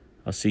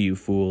 I'll see you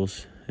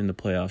fools in the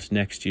playoffs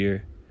next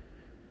year.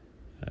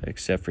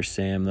 Except for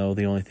Sam, though.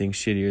 The only thing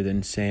shittier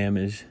than Sam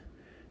is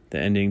the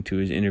ending to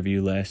his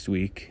interview last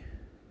week.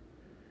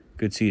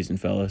 Good season,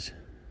 fellas.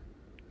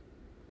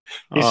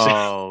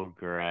 Oh,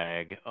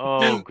 Greg.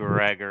 Oh,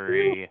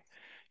 Gregory.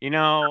 You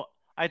know,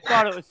 I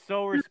thought it was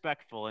so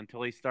respectful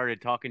until he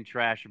started talking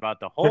trash about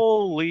the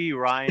whole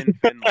Ryan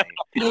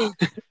Finley.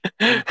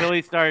 Until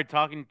he started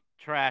talking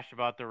trash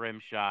about the rim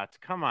shots.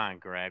 Come on,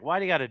 Greg. Why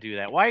do you got to do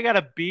that? Why you got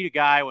to beat a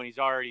guy when he's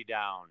already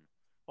down?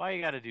 Why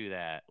you got to do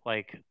that?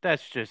 Like,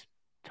 that's just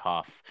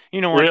tough.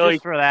 You know what? Really?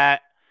 Just for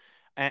that.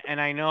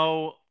 And I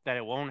know that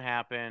it won't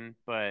happen,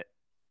 but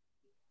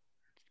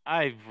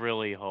I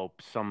really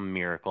hope some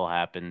miracle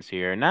happens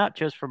here. Not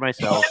just for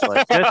myself,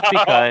 but just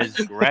because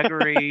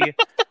Gregory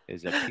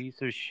is a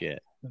piece of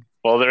shit.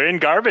 Well, they're in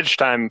garbage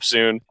time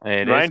soon.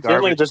 Ryan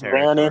Finley just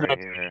ran in.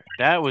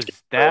 That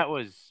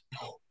was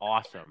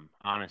awesome,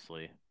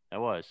 honestly.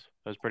 That was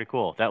pretty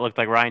cool. That looked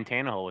like Ryan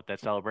Tannehill with that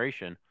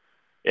celebration.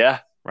 Yeah.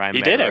 Ryan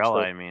he Bagarella, did,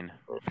 actually. I mean.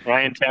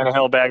 Ryan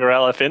Tannehill,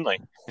 Bagarella, Finley.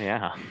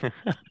 Yeah.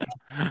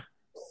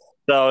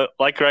 So,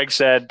 like Greg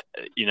said,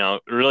 you know,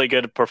 really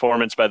good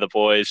performance by the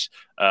boys.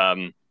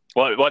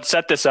 What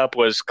set this up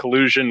was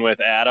collusion with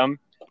Adam.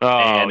 Oh,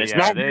 and it's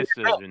this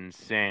is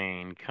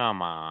insane.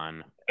 Come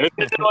on. This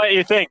is what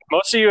you think.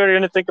 Most of you are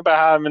going to think about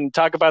how I'm going to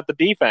talk about the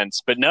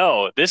defense, but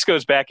no, this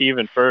goes back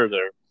even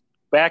further.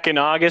 Back in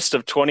August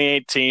of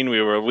 2018,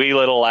 we were wee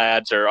little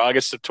lads, or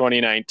August of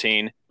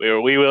 2019, we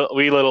were wee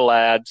little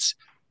lads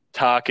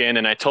talking,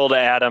 and I told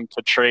Adam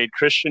to trade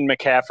Christian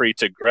McCaffrey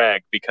to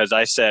Greg because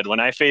I said when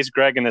I face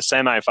Greg in the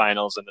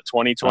semifinals in the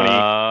 2020,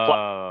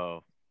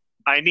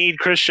 I need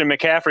Christian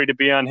McCaffrey to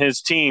be on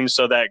his team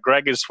so that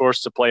Greg is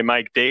forced to play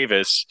Mike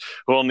Davis,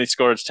 who only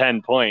scores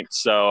 10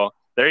 points. So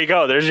there you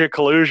go. There's your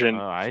collusion.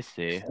 Oh, I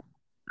see.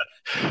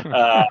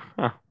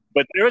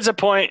 But there was a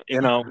point,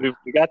 you know,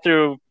 we got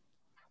through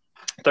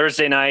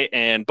Thursday night,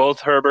 and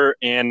both Herbert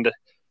and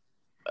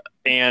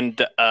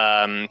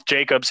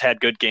Jacobs had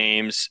good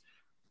games.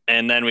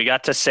 And then we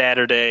got to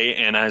Saturday,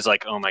 and I was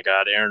like, oh, my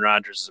God, Aaron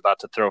Rodgers is about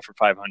to throw for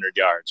 500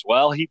 yards.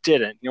 Well, he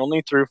didn't. He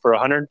only threw for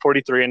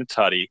 143 and a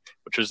tutty,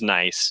 which was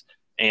nice.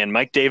 And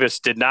Mike Davis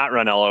did not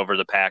run all over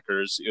the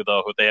Packers,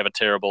 although they have a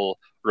terrible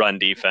run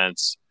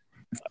defense.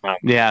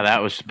 Yeah,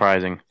 that was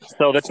surprising.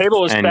 So the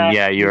table was and stacked.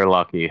 Yeah, you're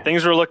lucky.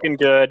 Things were looking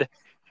good.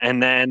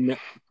 And then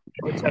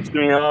people text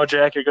me, "Oh,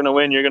 Jack, you're gonna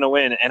win. You're gonna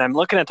win." And I'm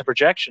looking at the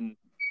projection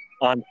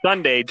on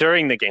Sunday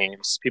during the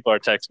games. People are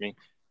texting me,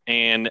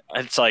 and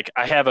it's like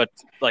I have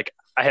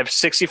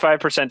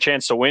 65%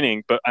 chance of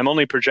winning, but I'm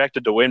only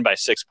projected to win by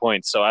 6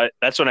 points. So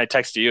that's when I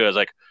texted you. I was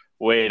like,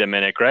 "Wait a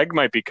minute, Greg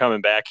might be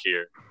coming back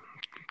here."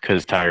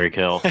 Because Tyreek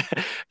Hill.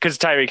 Because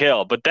Tyreek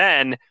Hill. But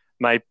then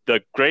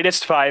the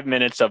greatest 5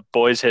 minutes of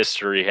boys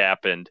history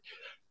happened.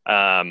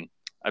 I'm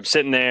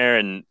sitting there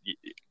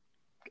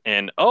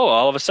and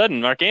all of a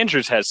sudden Mark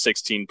Andrews has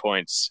 16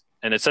 points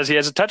and it says he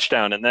has a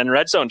touchdown, and then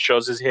Red Zone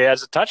shows us he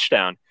has a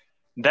touchdown.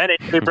 Then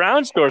A.J.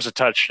 Brown scores a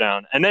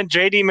touchdown, and then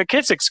J.D.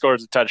 McKissick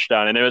scores a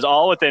touchdown, and it was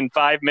all within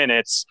 5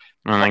 minutes.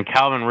 And then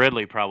Calvin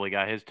Ridley probably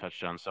got his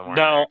touchdown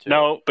somewhere.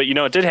 No, but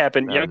it did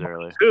happen.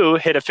 Who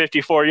hit a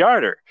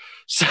 54-yarder?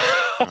 So,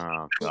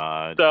 oh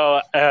God!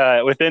 So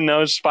within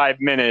those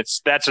 5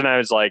 minutes, that's when I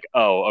was like,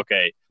 "Oh,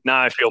 okay,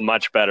 now I feel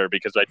much better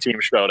because my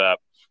team showed up."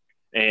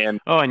 And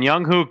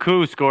Younghoe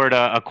Koo scored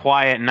a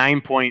quiet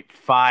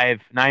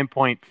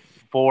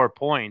 9.4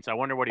 points. I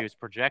wonder what he was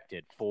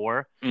projected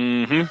for.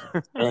 Mm-hmm.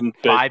 And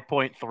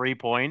 5.3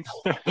 points.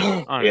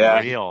 Unreal.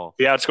 Yeah, he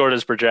outscored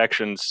his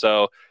projections.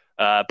 So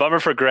bummer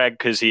for Greg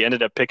because he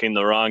ended up picking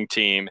the wrong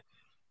team,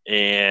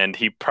 and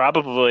he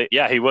probably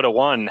he would have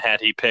won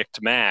had he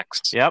picked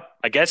Max. Yep.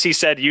 I guess he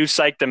said you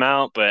psyched him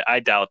out, but I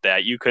doubt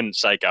that. You couldn't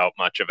psych out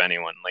much of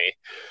anyone, Lee.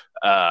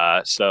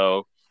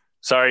 So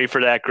sorry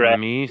for that, Greg.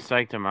 Me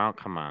psyched him out.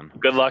 Come on.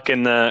 Good luck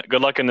in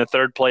the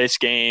third place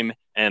game,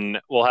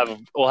 and we'll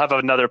have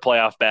another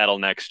playoff battle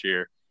next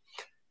year.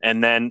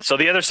 And then, so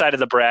the other side of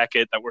the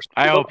bracket that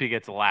I hope he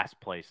gets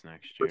last place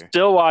next year. We're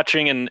still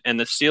watching, and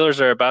the Steelers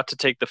are about to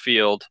take the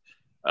field.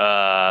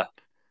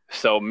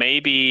 So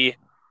maybe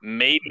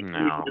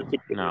no.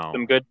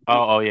 Some good.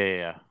 Oh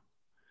yeah.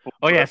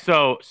 Oh yeah.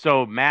 So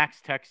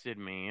Max texted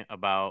me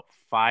about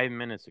 5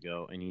 minutes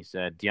ago, and he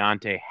said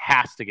Deontay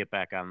has to get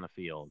back on the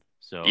field.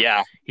 So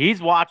yeah,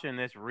 he's watching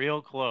this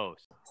real close.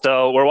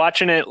 So we're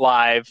watching it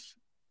live.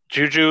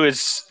 Juju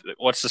is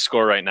what's the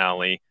score right now,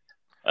 Lee?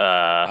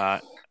 Juju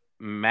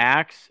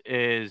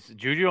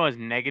has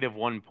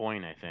 -1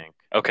 point, I think.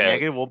 Okay.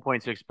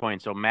 -1.6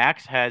 points. So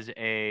Max has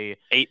a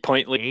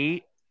 8-point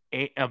lead.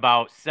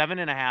 About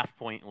 7.5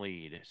 point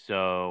lead.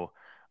 So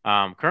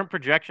current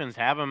projections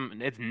have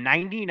him. It's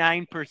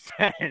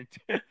 99%.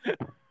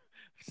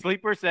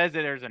 Sleeper says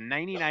that there's a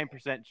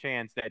 99%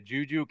 chance that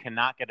Juju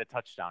cannot get a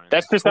touchdown.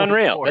 That's just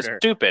unreal. Quarter. That's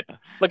stupid.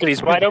 Look at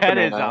he's wide open. That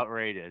is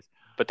outrageous.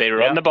 But they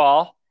run the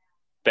ball.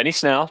 Benny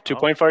Snell,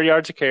 2.4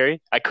 yards a carry.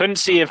 I couldn't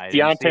see if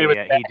Deontay was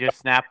back. He just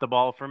snapped the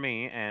ball for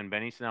me, and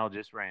Benny Snell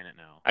just ran it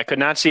now. I could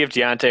not see if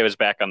Deontay was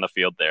back on the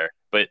field there.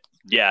 But,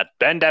 yeah,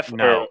 Ben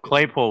definitely. No,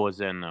 Claypool was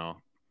in, though.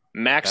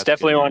 Max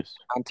definitely wants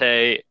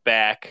Deontay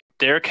back.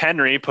 Derrick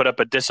Henry put up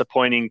a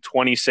disappointing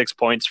 26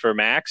 points for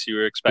Max. You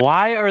were expecting.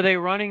 Why are they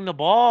running the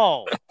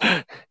ball?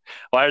 Why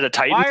are the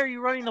Titans? Why are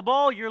you running the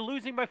ball? You're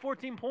losing by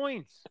 14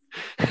 points.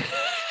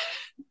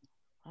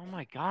 Oh,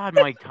 my God,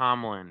 Mike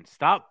Tomlin.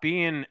 Stop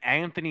being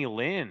Anthony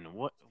Lynn.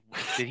 What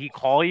did he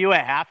call you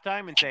at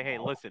halftime and say, hey,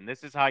 listen,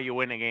 this is how you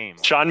win a game?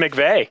 Sean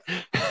McVay.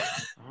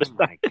 Oh,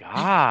 my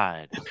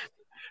God.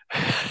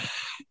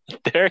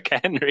 Derrick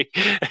Henry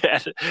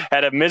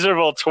had a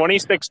miserable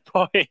 26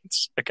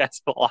 points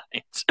against the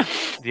Lions.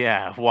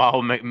 Yeah,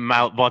 while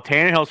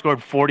Tannehill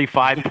scored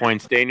 45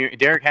 points,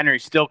 Derrick Henry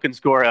still can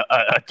score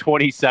a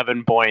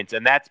 27 points,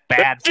 and that's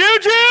bad.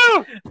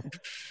 Juju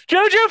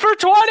for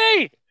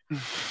 20!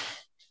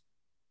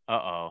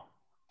 Uh-oh.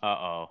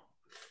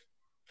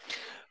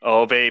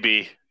 Oh,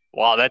 baby.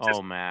 Wow,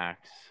 that's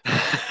Max.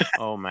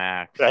 Oh,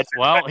 Max.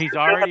 Well, he's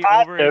already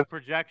over his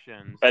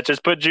projections. That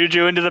just put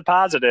Juju into the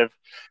positive.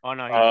 Oh,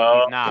 no,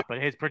 he's not.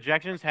 But his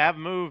projections have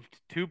moved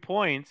 2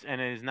 points,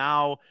 and it is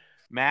now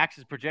Max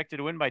is projected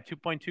to win by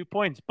 2.2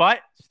 points, but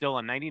still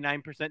a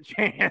 99%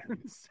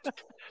 chance.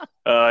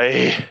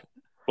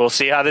 We'll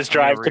see how this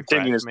drive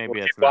continues.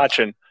 We'll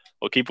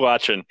keep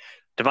watching.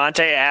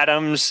 Davante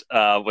Adams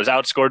was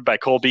outscored by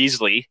Cole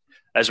Beasley,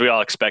 as we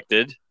all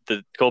expected.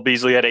 Cole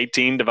Beasley had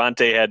 18.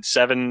 Davante had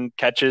 7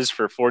 catches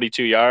for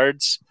 42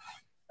 yards.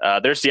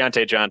 There's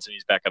Deontay Johnson.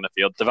 He's back on the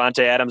field.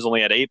 Davante Adams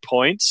only had 8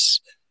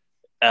 points.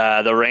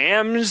 The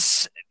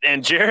Rams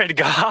and Jared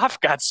Goff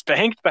got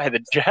spanked by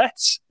the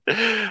Jets.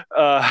 Matt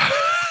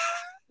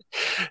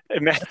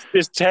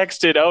just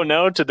texted, "Oh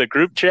no," to the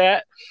group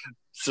chat.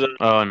 So,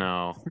 oh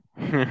no.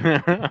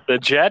 The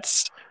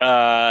Jets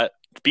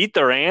beat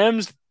the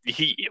Rams.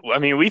 We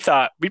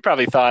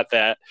probably thought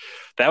that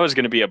was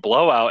going to be a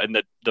blowout and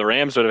that the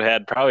Rams would have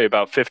had probably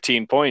about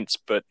 15 points,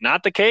 but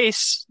not the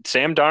case.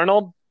 Sam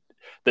Darnold,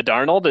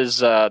 is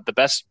the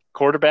best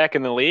quarterback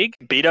in the league.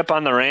 Beat up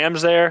on the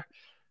Rams there.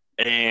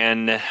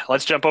 And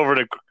let's jump over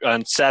to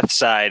on Seth's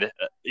side.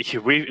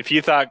 If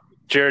you thought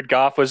Jared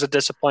Goff was a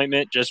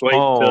disappointment, just wait.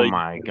 Oh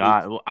my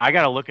God! Well, I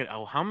got to look at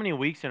how many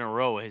weeks in a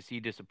row has he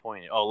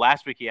disappointed? Oh,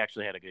 last week he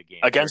actually had a good game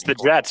against the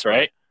Jets,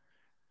 right?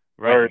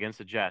 Right, against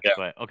the Jets. Yeah.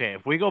 But okay,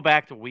 if we go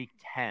back to week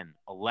 10,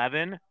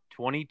 11,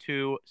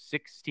 22,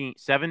 16,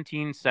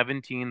 17,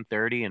 17,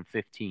 30, and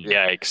 15.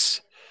 Yikes.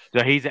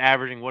 So he's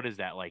averaging, what is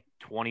that, like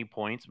 20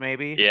 points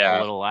maybe? Yeah.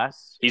 A little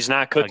less? He's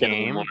not cooking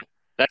anymore.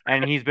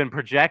 And he's been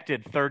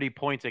projected 30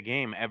 points a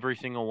game every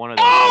single one of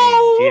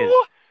those games.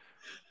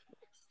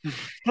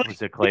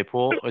 Was it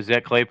Claypool? Was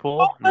that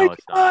Claypool? No,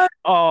 it's not.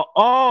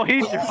 Oh,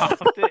 he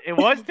dropped it. It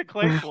was to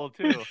Claypool,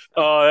 too.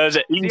 Oh, that was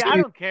an easy. See, I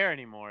don't care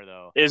anymore,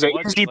 though. It was an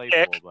easy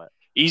pick. But...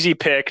 Easy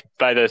pick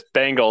by the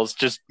Bengals.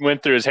 Just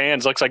went through his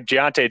hands. Looks like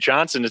Deontay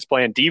Johnson is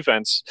playing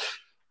defense.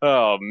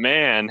 Oh,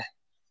 man.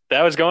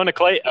 That was going to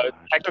Clay.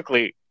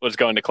 Technically was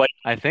going to Clay.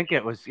 I think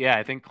it was. Yeah,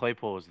 I think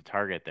Claypool was the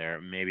target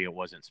there. Maybe it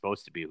wasn't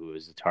supposed to be who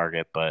was the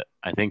target, but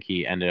I think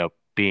he ended up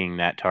being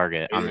that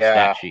target on the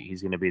stat sheet.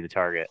 He's going to be the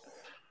target.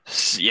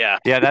 Yeah.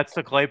 Yeah, that's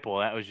the Claypool.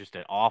 That was just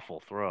an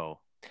awful throw.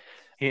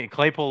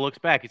 Claypool looks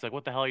back. He's like,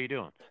 "What the hell are you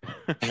doing?"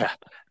 Yeah.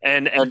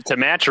 And to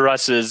match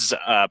Russ's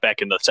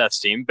back in the Seth's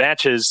team,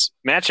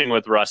 matching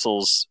with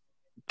Russell's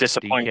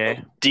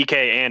disappointment.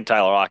 DK and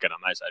Tyler Lockett on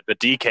my side, but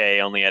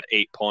DK only had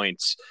 8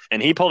 points,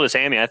 and he pulled his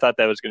hammy. I thought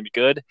that was going to be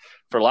good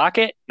for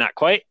Lockett. Not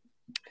quite.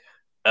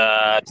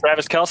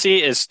 Travis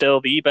Kelce is still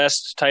the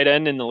best tight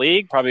end in the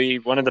league, probably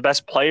one of the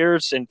best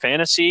players in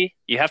fantasy.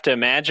 You have to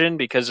imagine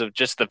because of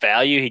just the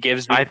value he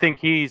gives. I think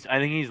he's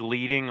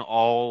leading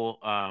all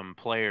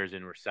players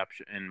in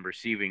reception and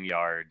receiving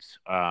yards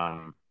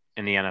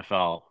in the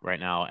NFL right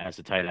now as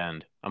a tight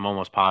end. I'm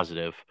almost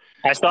positive.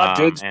 I thought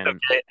Diggs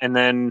and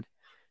then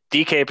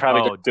DK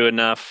probably didn't do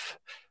enough.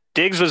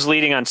 Diggs was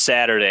leading on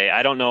Saturday.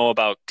 I don't know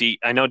about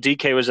I know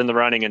DK was in the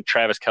running and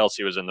Travis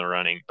Kelce was in the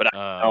running, but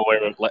I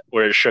don't know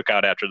where it shook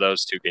out after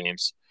those two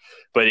games.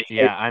 But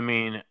yeah, I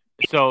mean,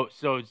 so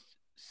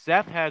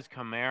Seth has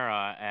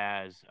Kamara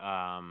as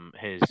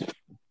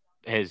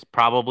his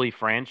probably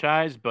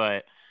franchise,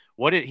 but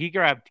he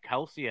grabbed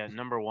Kelce at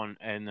number 1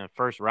 in the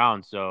first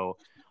round. So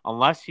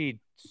unless he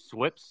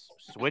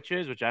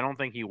switches, which I don't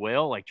think he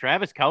will, like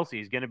Travis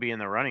Kelce is going to be in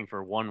the running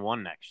for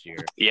 1-1 next year.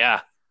 Yeah,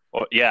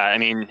 well, yeah. I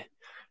mean,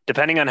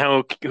 depending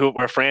on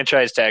where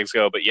franchise tags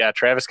go, but yeah,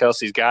 Travis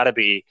Kelce's got to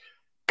be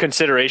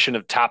consideration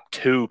of top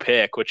 2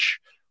 pick. Which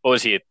what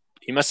was he?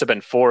 He must have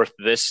been 4th.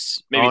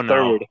 This maybe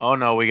 3rd. Oh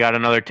no, we got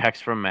another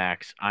text from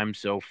Max. I'm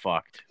so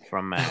fucked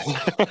from Max.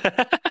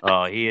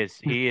 Oh, he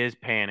is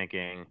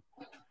panicking.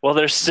 Well,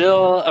 they're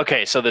still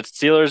okay. So the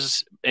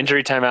Steelers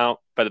injury timeout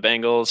by the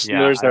Bengals.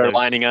 Steelers are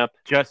lining up.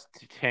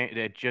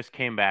 It just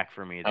came back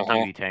for me. The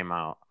TV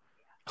timeout.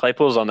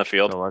 Claypool's on the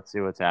field. So let's see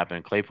what's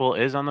happening. Claypool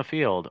is on the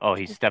field. Oh,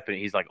 he's stepping.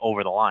 He's like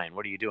over the line.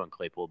 What are you doing,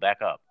 Claypool?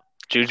 Back up.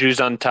 Juju's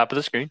on top of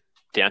the screen.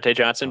 Deontay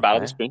Johnson,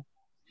 bottom of the screen.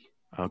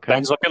 Okay.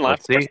 Ben's looking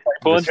left. Let's see.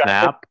 The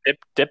snap.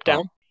 Dip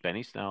down.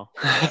 Benny Snell.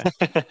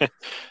 Okay.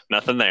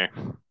 Nothing there.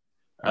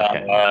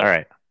 Okay.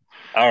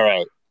 All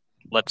right.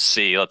 Let's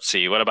see.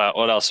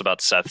 What else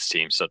about Seth's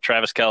team? So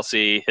Travis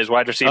Kelce, his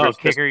wide receiver. Oh,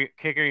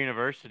 Kicker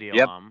University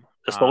alum.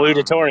 The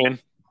salutatorian.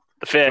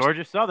 The fish.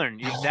 Georgia Southern.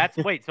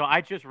 Wait, so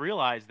I just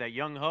realized that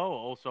Young Ho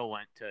also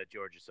went to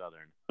Georgia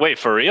Southern. Wait,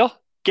 for real?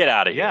 Get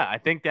out of here. Yeah, I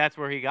think that's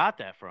where he got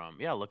that from.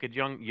 Yeah, look at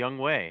Young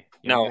Wei.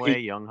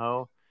 Young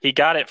Ho. He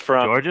got it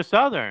from Georgia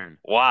Southern.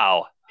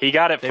 Wow. He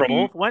got it they from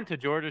both went to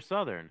Georgia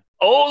Southern.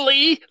 Oh,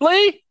 Lee?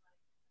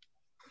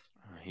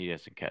 He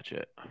doesn't catch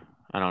it.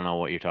 I don't know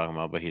what you're talking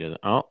about, but he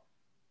doesn't. Oh.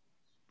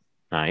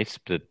 Nice,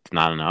 but it's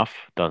not enough.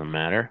 Doesn't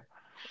matter.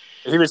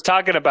 Seth was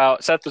talking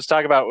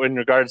about in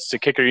regards to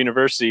Kicker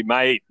University,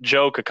 my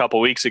joke a couple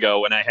weeks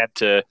ago when I had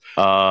to.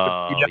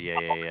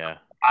 Yeah.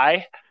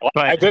 I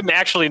didn't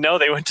actually know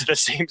they went to the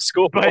same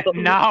school. But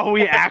now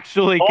we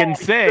actually can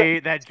say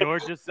that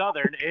Georgia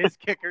Southern is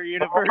Kicker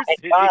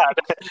University.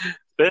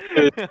 This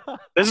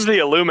is the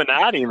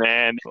Illuminati,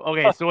 man.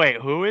 Okay, so wait,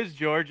 who is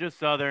Georgia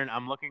Southern?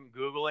 I'm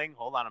Googling.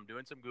 Hold on, I'm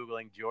doing some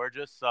Googling.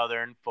 Georgia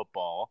Southern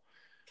football.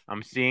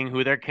 I'm seeing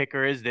who their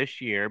kicker is this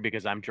year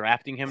because I'm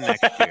drafting him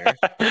next year.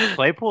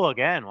 Claypool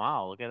again.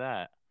 Wow, look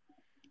at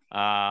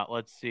that.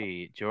 Let's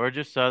see.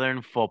 Georgia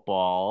Southern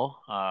football.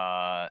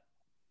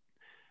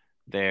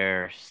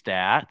 Their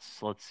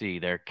stats. Let's see.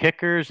 Their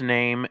kicker's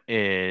name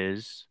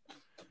is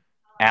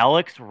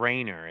Alex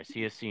Rayner. Is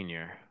he a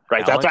senior?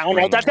 Write that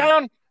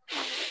down.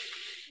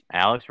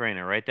 Alex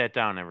Rayner. Write that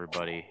down,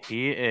 everybody.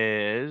 He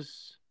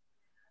is.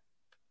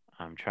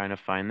 I'm trying to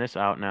find this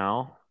out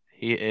now.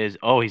 He is.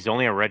 Oh, he's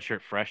only a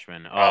redshirt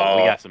freshman. Oh,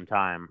 we got some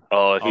time.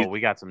 We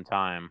got some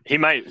time. He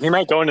might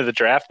go into the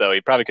draft though. He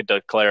probably could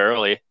declare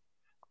early.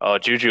 Oh,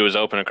 Juju was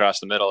open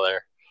across the middle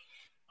there.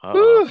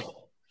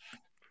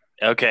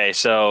 Okay,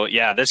 so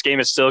yeah, this game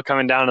is still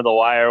coming down to the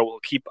wire.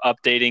 We'll keep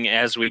updating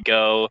as we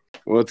go.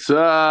 What's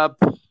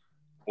up?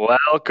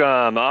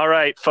 Welcome. All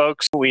right,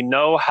 folks. We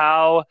know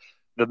how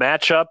the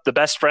matchup, the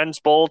Best Friends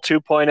Bowl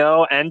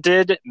 2.0,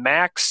 ended.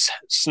 Max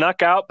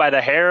snuck out by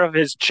the hair of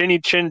his chinny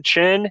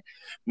chin.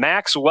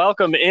 Max,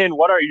 welcome in.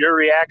 What are your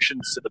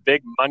reactions to the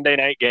big Monday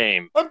night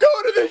game? I'm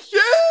going to the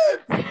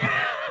ship!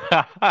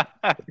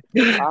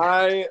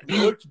 I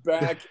looked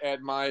back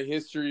at my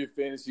history of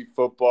fantasy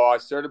football. I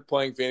started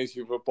playing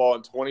fantasy football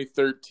in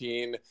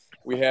 2013.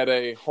 We had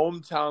a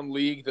hometown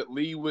league that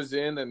Lee was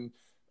in, and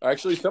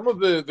Actually, some of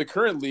the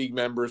current league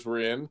members were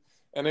in,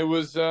 and it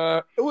was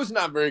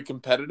not very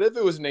competitive.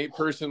 It was an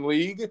 8-person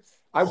league.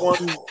 I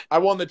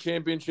won the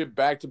championship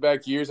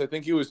back-to-back years. I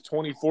think it was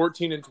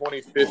 2014 and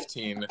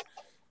 2015.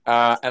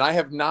 And I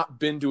have not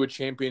been to a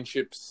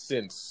championship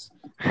since.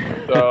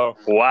 So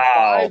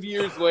wow. 5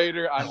 years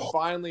later, I'm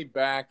finally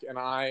back, and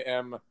I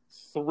am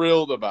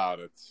thrilled about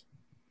it.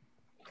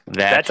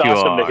 That's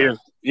awesome to hear.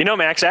 You know,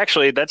 Max,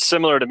 actually, that's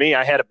similar to me.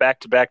 I had a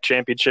back-to-back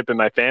championship in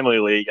my family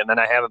league, and then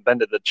I haven't been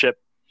to the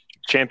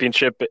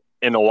championship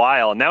in a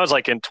while. And that was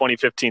like in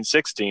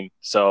 2015-16.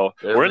 So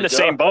we're in the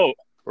same boat.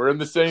 We're in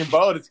the same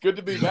boat. It's good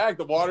to be back.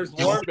 The water's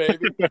warm,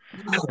 baby. The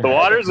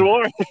water's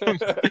warm.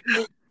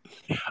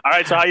 All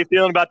right, so how you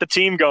feeling about the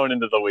team going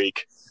into the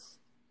week?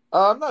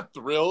 I'm not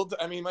thrilled.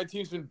 I mean, my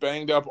team's been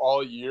banged up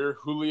all year.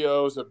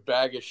 Julio's a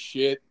bag of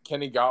shit.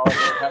 Kenny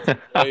Galladay hasn't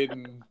played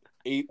in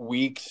 8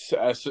 weeks.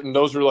 And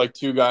those were like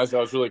 2 guys I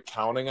was really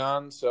counting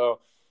on. So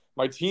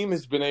my team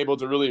has been able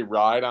to really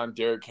ride on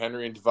Derrick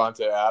Henry and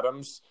Devontae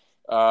Adams.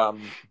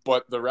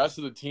 But the rest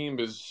of the team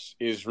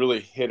is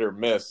really hit or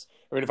miss.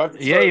 I mean,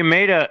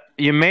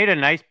 you made a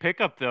nice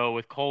pickup though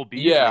with Cole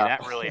Beasley. Yeah.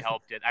 That really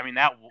helped it. I mean,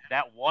 that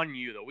won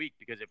you the week,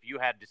 because if you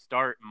had to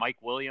start Mike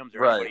Williams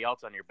or anybody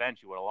else on your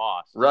bench, you would have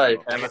lost. Right.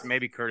 So, I guess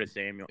maybe Curtis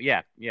Samuel.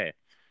 Yeah.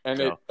 And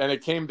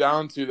it came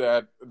down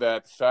to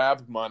that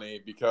fab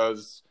money,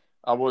 because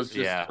I was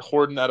just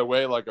hoarding that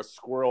away like a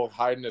squirrel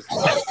hiding his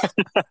nuts.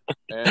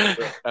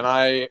 and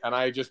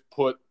I just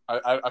put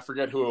I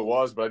forget who it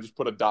was, but I just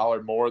put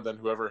 $1 more than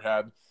whoever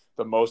had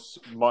the most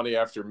money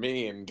after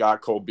me and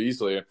got Cole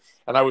Beasley.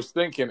 And I was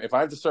thinking, if I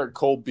have to start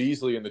Cole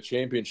Beasley in the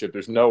championship,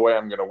 there's no way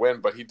I'm going to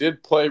win. But he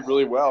did play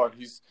really well, and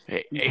he's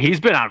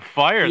been on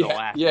fire the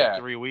last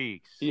 3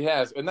 weeks. He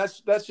has, and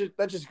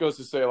that just goes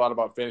to say a lot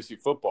about fantasy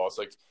football. It's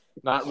like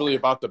not really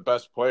about the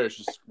best players,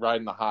 just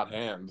riding the hot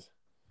hand.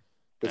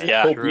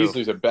 Cole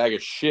Beasley's a bag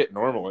of shit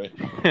normally.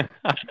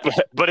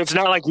 but it's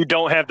not like you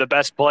don't have the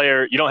best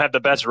player. You don't have the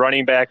best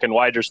running back and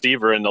wide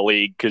receiver in the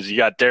league, because you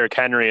got Derrick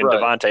Henry and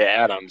Devontae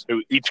Adams,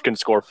 who each can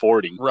score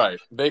 40. Right.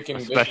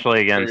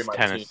 Especially against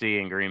Tennessee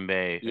and Green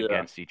Bay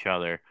against each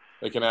other.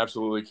 They can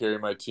absolutely carry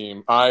my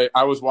team. I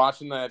was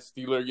watching that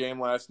Steeler game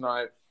last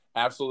night,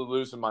 absolutely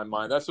losing my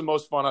mind. That's the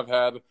most fun I've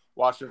had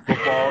watching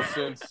football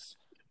since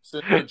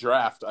the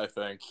draft, I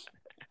think.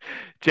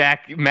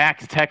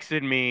 Max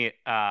texted me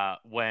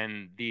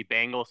when the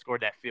Bengals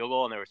scored that field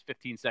goal and there was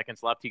 15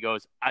 seconds left. He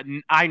goes,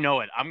 I know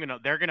it.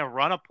 They're gonna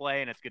run a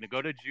play and it's gonna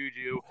go to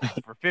Juju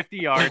for 50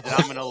 yards and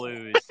I'm gonna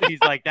lose. He's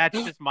like, that's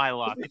just my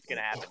luck. It's gonna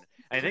happen.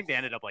 I think they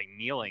ended up like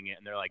kneeling it,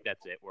 and they're like,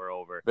 "That's it, we're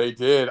over." They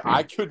did.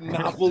 I could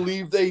not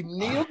believe they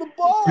kneeled the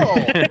ball.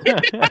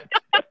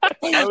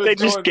 They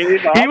just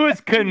gave up. He was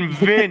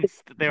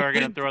convinced they were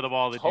going to throw the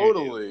ball to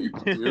Totally,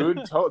 dude.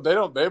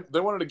 They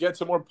wanted to get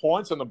some more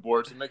points on the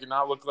board to make it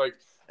not look like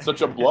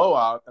such a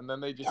blowout, and then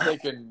they just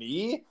take a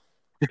knee.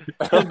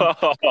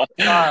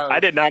 I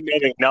did not know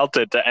they knelt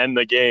it to end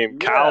the game.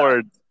 Yeah,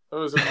 coward. It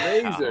was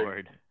amazing.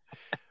 Coward.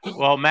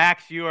 Well,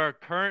 Max, you are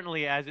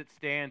currently, as it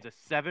stands, a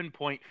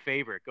 7-point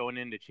favorite going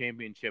into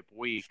championship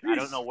week. Jeez. I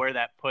don't know where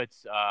that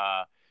puts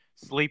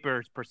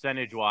sleepers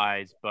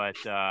percentage-wise, but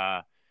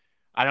I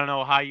don't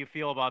know how you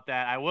feel about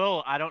that.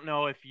 I don't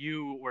know if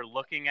you've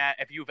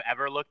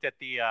ever looked at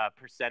the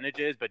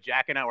percentages, but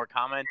Jack and I were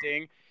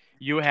commenting.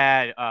 You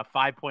had a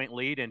 5-point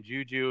lead, and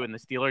Juju and the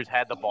Steelers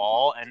had the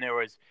ball, and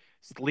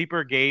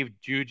Sleeper gave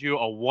Juju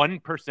a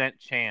 1%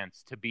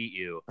 chance to beat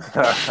you.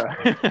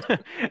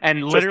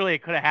 And literally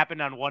it could have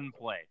happened on one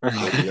play. I'm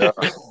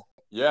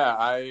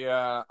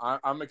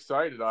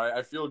excited.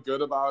 I feel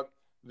good about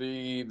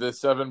the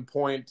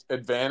 7-point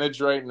advantage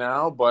right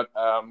now, but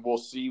we'll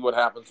see what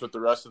happens with the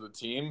rest of the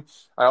team.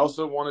 I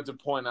also wanted to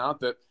point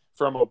out that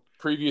from a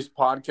previous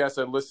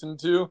podcast I listened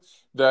to,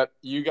 that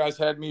you guys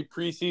had me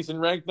preseason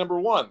ranked number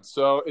 1.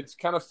 So it's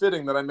kind of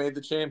fitting that I made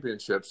the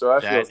championship. So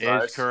that feels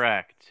nice. That is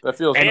correct. That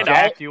feels nice.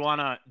 Jack, do you want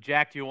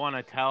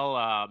to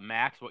tell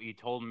Max what you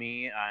told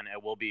me? And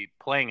it will be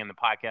playing in the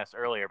podcast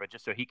earlier, but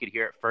just so he could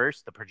hear it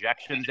first, the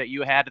projections that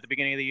you had at the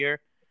beginning of the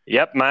year?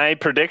 Yep, my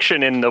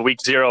prediction in the Week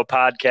 0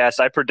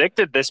 podcast, I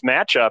predicted this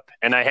matchup,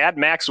 and I had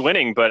Max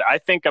winning, but I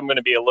think I'm going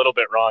to be a little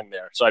bit wrong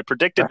there. So I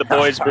predicted the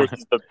boys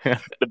versus the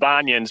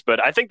Banyans, but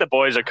I think the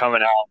boys are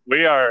coming out.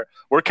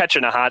 We're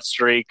catching a hot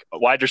streak.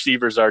 Wide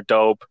receivers are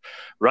dope.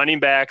 Running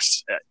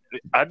backs,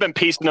 I've been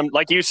piecing them,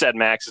 like you said,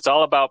 Max. It's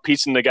all about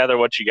piecing together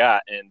what you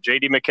got. And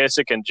J.D.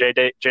 McKissick and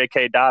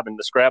J.K. Dobbin,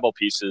 the Scrabble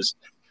pieces,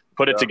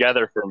 put it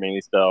together for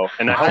me. So,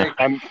 and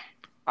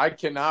I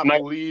cannot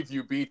believe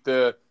you beat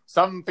the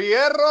San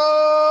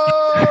Fierro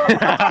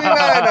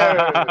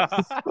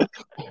 49ers.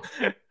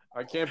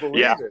 I can't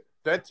believe it.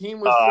 That team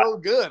was so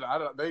good.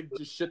 They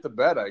just shit the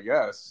bed, I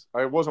guess.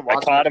 I wasn't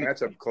watching the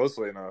matchup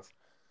closely enough.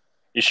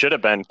 You should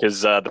have been,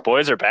 because the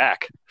boys are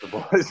back. The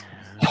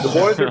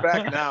boys are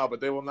back now,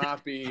 but they will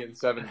not be in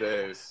 7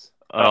 days.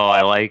 Oh,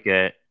 I like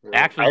it.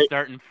 Actually,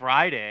 starting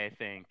Friday, I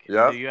think.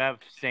 Yep. Do you have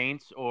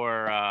Saints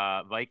or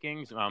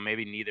Vikings? Well,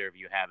 maybe neither of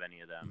you have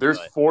any of them. There's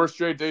 4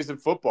 straight days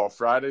of football: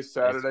 Friday,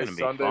 Saturday,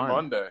 Sunday,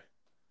 Monday.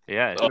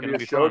 Yeah, it's going to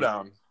be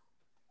showdown. Fun.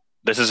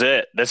 This is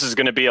it. This is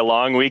going to be a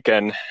long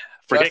weekend.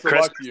 Forget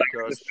Christmas. Best of luck to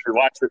you, Coach.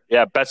 Watch it.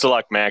 Yeah, best of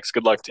luck, Max.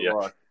 Good luck to you.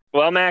 Luck.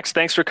 Well, Max,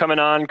 thanks for coming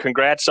on.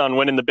 Congrats on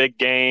winning the big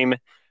game.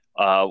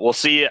 We'll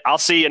see you. I'll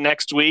see you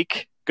next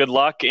week. Good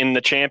luck in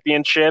the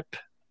championship,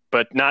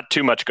 but not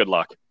too much good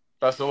luck.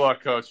 Best of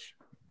luck, Coach.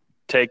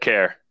 Take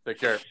care. Take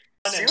care.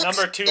 And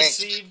number 2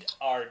 seed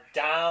are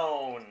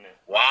down.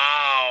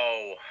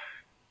 Wow.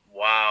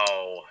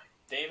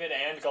 David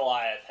and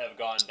Goliath have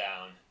gone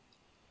down.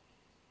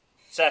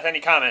 Seth, any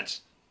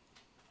comments?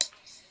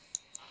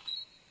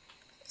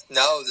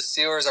 No, the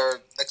Steelers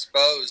are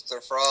exposed.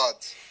 They're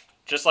frauds.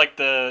 Just like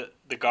the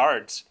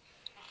guards.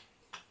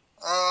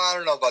 I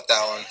don't know about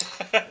that one.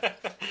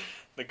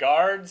 The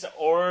guards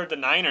or the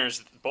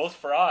Niners, both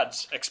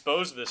frauds,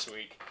 exposed this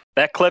week.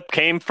 That clip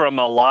came from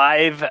a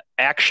live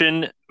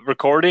action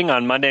recording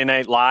on Monday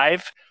Night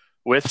Live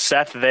with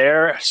Seth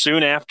there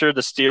soon after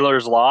the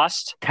Steelers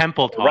lost.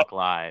 Temple Talk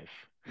Live.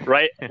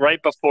 Right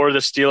before the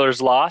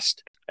Steelers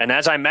lost. And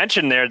as I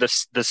mentioned there, the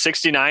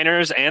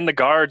 69ers and the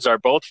guards are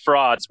both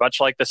frauds, much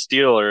like the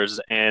Steelers.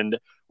 And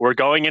we're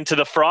going into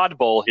the Fraud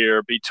Bowl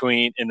here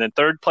in the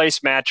third place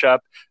matchup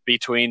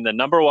between the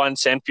number 1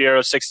 San Fierro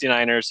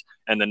 69ers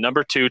and the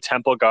number 2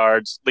 Temple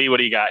Guards. Lee, what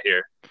do you got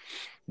here?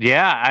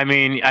 Yeah, I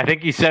mean, I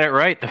think you said it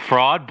right, the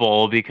Fraud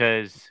Bowl,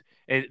 because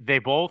they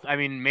both. I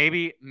mean,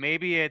 maybe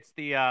it's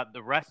the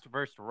rest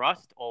versus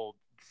rust old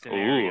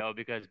scenario. Ooh.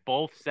 Because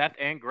both Seth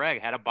and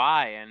Greg had a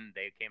bye and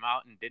they came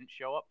out and didn't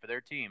show up for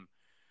their team.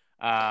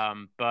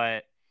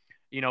 But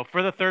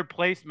for the third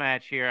place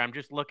match here, I'm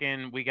just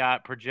looking. We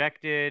got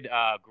projected.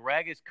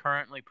 Greg is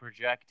currently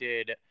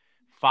projected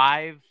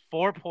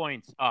 4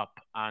 points up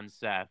on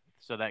Seth,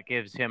 so that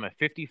gives him a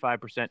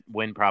 55%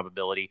 win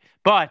probability.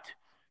 But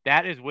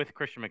that is with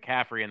Christian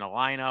McCaffrey in the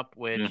lineup,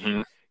 which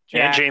Jack,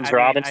 and James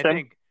Robinson. I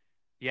think,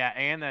 yeah,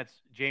 and that's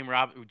James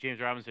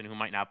Robinson, who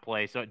might not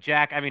play. So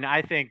Jack, I mean,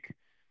 I think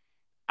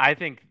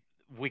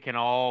we've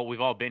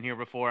all been here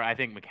before. I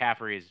think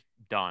McCaffrey is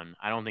done.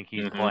 I don't think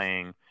he's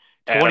playing.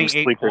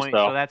 28 points.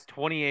 So that's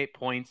 28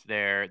 points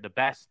there. The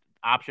best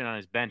option on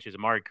his bench is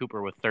Amari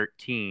Cooper with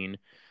 13.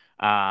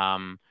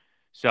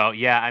 So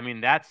yeah, I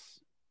mean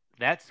that's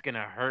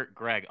gonna hurt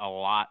Greg a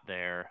lot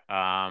there.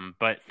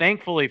 But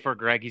thankfully for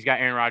Greg, he's got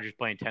Aaron Rodgers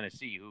playing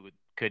Tennessee, who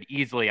could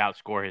easily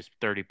outscore his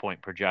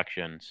 30-point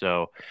projection.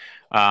 So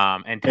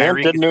and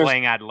Tyreek is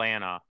playing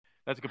Atlanta.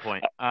 That's a good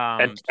point.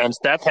 And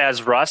Seth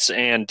has Russ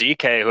and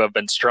DK, who have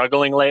been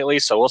struggling lately.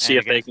 So we'll see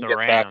if they can get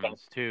Rams back on.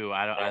 Too.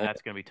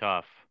 That's going to be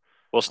tough.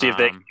 We'll see if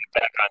they can get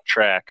back on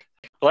track.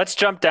 Let's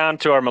jump down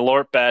to our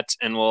Malort bets,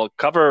 and we'll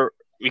cover.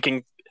 We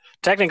can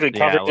technically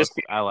cover this.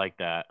 I like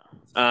that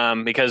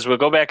because we'll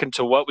go back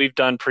into what we've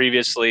done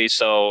previously.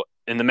 So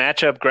in the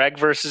matchup, Greg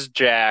versus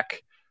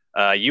Jack,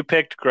 you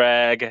picked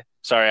Greg.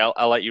 Sorry,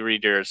 I'll let you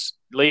read yours.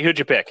 Lee, who'd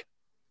you pick?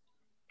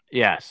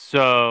 Yeah,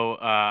 so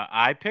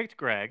I picked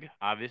Greg.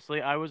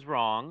 Obviously, I was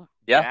wrong.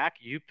 Yeah. Jack,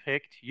 you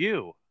picked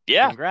you.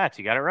 Yeah. Congrats,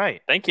 you got it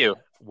right. Thank you.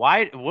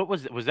 Why? What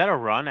was that a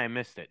run? I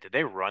missed it. Did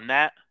they run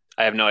that?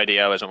 I have no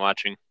idea. I wasn't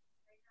watching.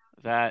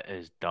 That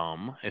is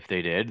dumb. If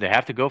they did, they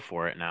have to go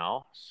for it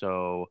now.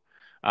 So,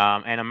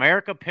 and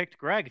America picked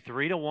Greg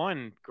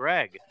 3-1.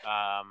 Greg.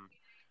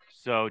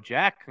 So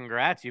Jack,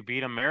 congrats! You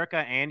beat America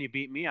and you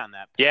beat me on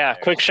that. Yeah.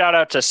 Quick shout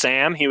out to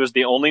Sam. He was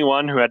the only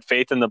one who had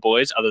faith in the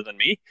boys, other than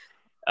me.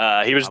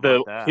 He was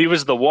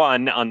the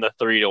one on the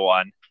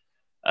 3-1.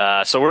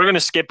 So we're going to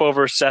skip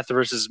over Seth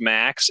versus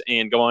Max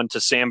and go on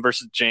to Sam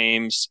versus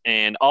James.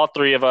 And all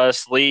three of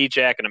us, Lee,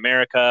 Jack, and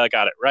America,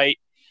 got it right.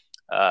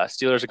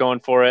 Steelers are going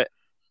for it.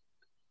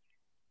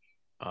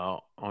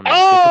 Oh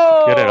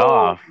no! Get it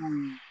off.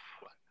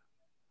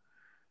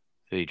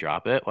 Did he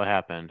drop it? What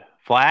happened?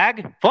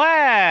 Flag!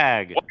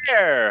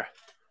 Where?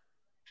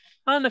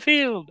 On the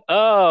field.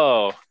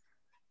 Oh.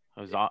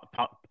 It was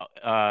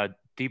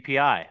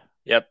DPI.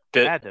 Yep.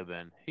 Had to have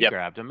been. He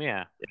grabbed him,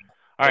 yeah.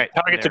 All right.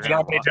 Target to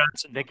Deontay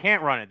Johnson. They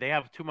can't run it. They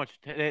have too much.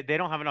 They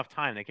don't have enough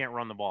time. They can't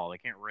run the ball. They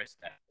can't risk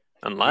that.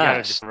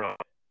 Unless.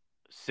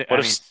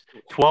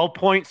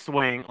 12-point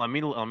swing. Let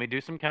me do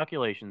some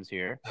calculations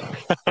here.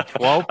 A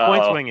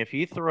 12-point swing. If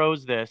he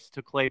throws this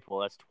to Claypool,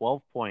 that's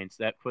 12 points.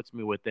 That puts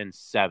me within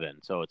 7.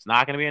 So it's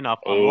not going to be enough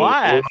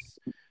unless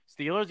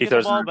Steelers get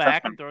the ball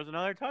back and throws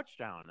another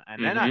touchdown.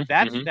 And then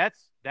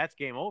that's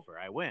game over.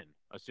 I win,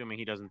 assuming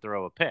he doesn't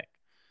throw a pick.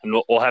 And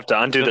we'll have to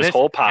undo this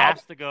whole pod.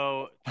 Has to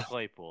go to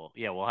Claypool.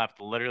 Yeah, we'll have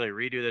to literally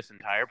redo this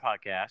entire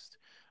podcast.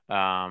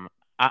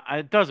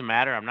 It doesn't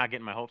matter. I'm not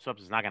getting my hopes up.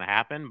 It's not going to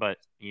happen, but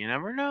you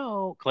never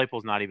know.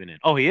 Claypool's not even in.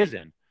 Oh, he is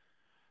in.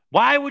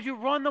 Why would you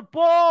run the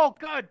ball?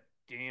 God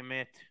damn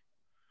it.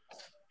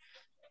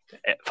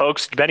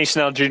 Folks, Benny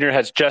Snell Jr.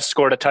 has just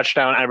scored a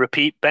touchdown. I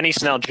repeat, Benny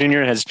Snell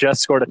Jr. has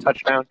just scored a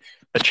touchdown.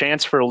 The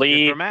chance for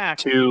Lee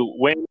to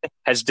win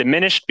has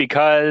diminished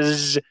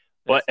because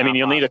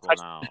you'll need a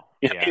touchdown.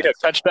 Need a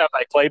touchdown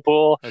by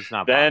Claypool. It's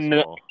not then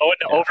possible. Go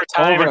into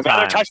overtime.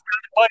 Another touchdown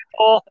by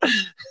Claypool.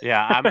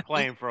 Yeah, I'm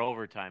playing for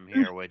overtime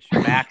here, which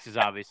Max is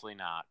obviously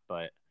not.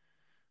 But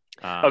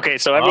okay,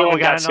 so everyone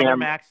got Sam. another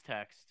Max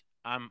text.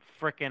 I'm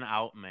freaking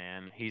out,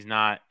 man.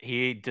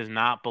 He does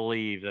not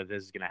believe that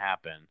this is going to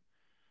happen.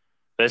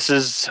 This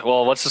is,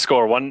 what's the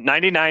score?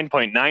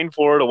 199.94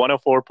 to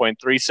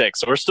 104.36.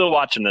 So we're still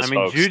watching this,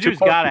 folks. Juju's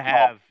got to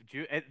have.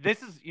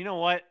 This is, you know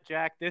what,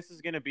 Jack? This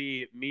is going to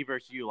be me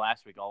versus you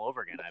last week all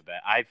over again, I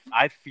bet.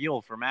 I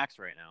feel for Max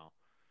right now.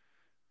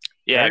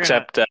 Yeah,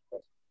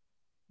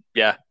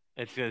 yeah.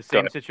 It's the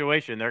same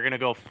situation. They're going to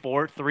go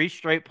 3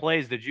 straight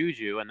plays to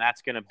Juju, and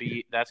that's going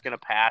to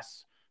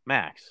pass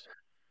Max.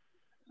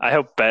 I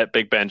hope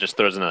Big Ben just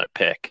throws another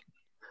pick.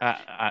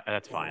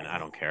 That's fine. I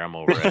don't care. I'm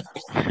over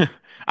it.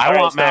 I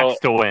want Max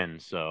to win.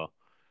 So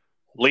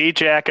Lee,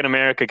 Jack, and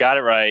America got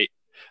it right.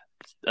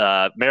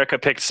 America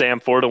picked Sam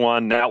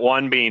 4-1. That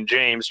one being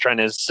James trying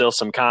to instill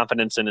some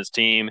confidence in his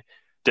team.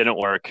 Didn't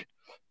work.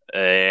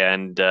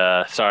 And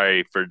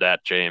sorry for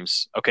that,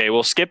 James. Okay,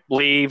 we'll skip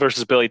Lee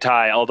versus Billy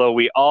Ty, although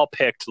we all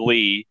picked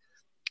Lee.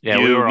 Yeah,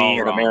 we were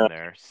all wrong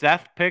there.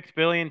 Seth picked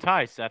Billy and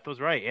Ty. Seth was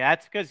right. Yeah,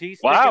 that's because he's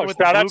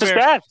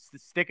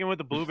sticking with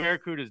the Blue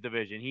Barracudas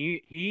division.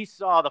 He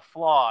saw the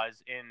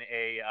flaws in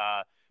a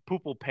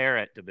Poople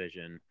Parrot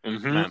division,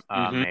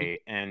 mate,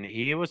 and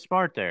he was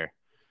smart there.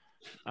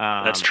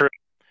 That's true.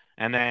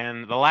 And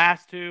then the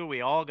last 2,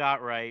 we all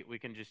got right. We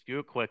can just do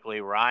it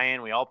quickly.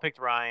 Ryan, we all picked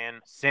Ryan.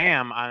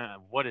 Sam,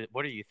 what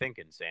are you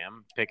thinking,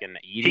 Sam? Picking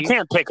Edie? He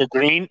can't pick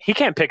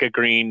a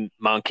green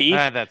monkey.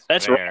 That's fair.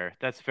 Right.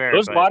 That's fair.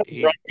 Those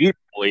bottoms run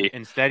beautifully.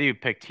 Instead, you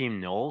picked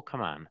Team Knoll.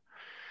 Come on.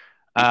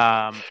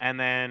 And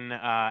then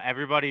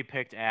everybody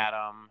picked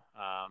Adam.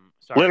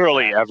 Sorry,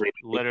 literally Zach.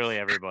 everybody. Literally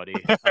everybody.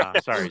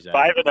 Sorry, Zach.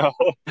 5-0.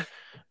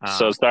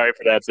 So sorry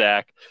for that,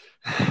 Zach.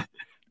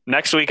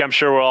 Next week, I'm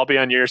sure we'll all be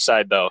on your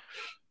side, though.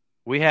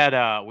 We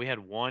had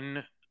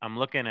one. I'm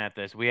looking at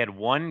this. We had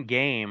one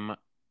game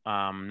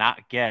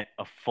not get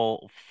a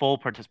full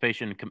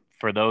participation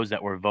for those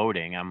that were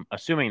voting. I'm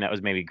assuming that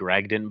was maybe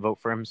Greg didn't vote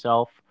for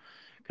himself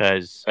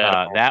because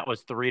that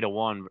was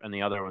 3-1, and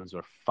the other ones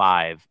were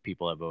 5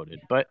 people that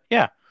voted. But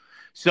yeah.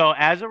 So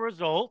as a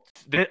result,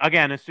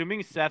 again,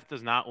 assuming Seth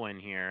does not win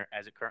here,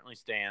 as it currently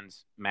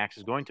stands, Max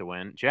is going to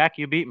win. Jack,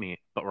 you beat me.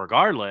 But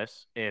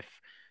regardless, if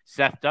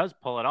Seth does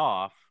pull it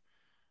off,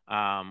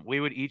 we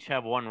would each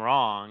have one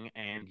wrong,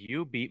 and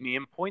you beat me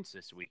in points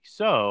this week.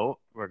 So,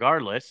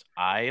 regardless,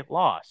 I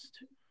lost.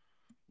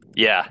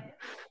 Yeah.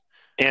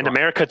 And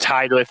America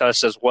tied with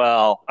us as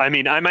well. I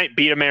mean, I might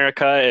beat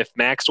America if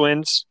Max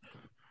wins,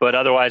 but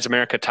otherwise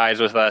America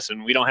ties with us,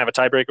 and we don't have a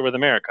tiebreaker with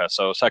America,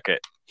 so suck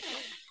it.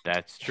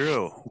 That's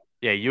true.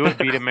 Yeah, you would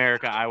beat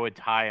America. I would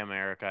tie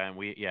America, and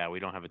we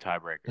don't have a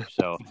tiebreaker.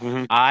 So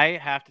I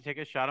have to take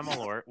a shot of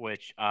Malort,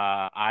 which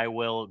I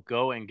will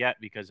go and get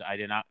because I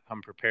did not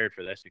come prepared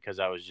for this because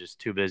I was just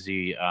too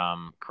busy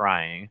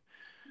crying.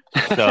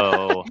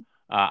 So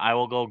I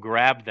will go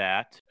grab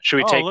that. Should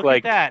we take look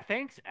at that?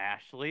 Thanks,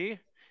 Ashley.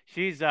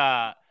 She's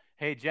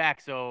hey Jack.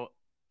 So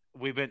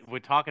we're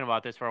talking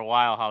about this for a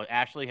while. How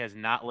Ashley has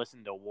not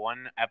listened to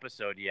one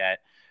episode yet.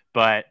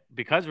 But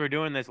because we're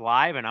doing this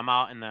live and I'm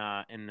out in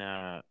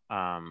the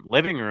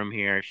living room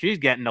here, she's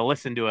getting to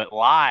listen to it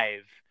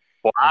live.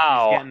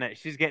 Wow!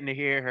 She's getting to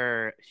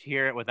hear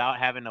it without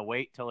having to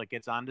wait till it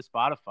gets onto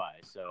Spotify.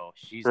 So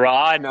she's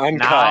raw and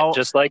uncut,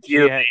 just like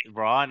you.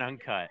 Raw and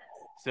uncut.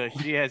 So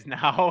she has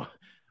now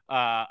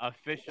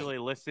officially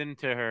listened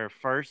to her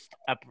first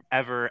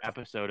ever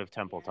episode of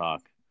Temple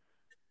Talk.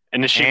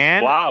 And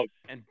wow!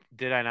 And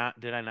did I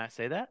not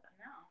say that?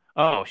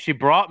 Oh, she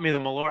brought me the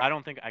Malort.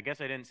 I guess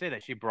I didn't say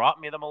that. She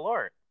brought me the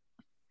Malort.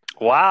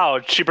 Wow.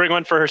 Did she bring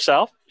one for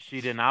herself? She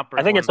did not bring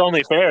one. I think it's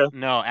only fair.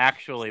 No,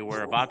 actually,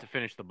 we're about to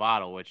finish the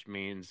bottle, which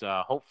means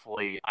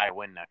hopefully I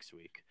win next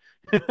week.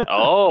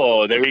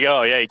 Oh, there you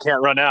go. Yeah, you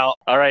can't run out.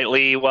 All right,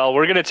 Lee. Well,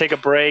 we're going to take a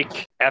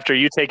break after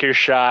you take your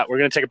shot. We're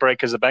going to take a break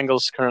because the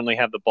Bengals currently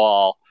have the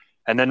ball.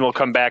 And then we'll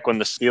come back when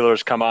the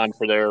Steelers come on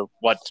for their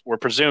what we're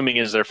presuming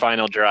is their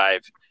final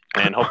drive.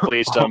 And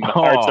hopefully some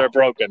hearts are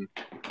broken.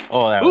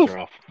 Oh, that was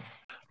rough.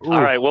 Ooh.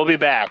 All right, we'll be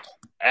back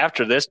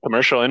after this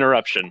commercial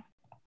interruption.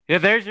 Yeah,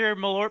 there's your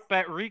Malort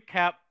Bet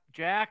recap,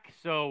 Jack.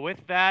 So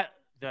with that,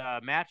 the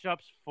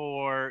matchups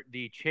for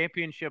the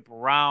championship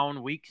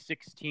round, Week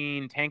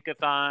 16,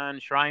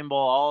 Tankathon, Shrine Bowl,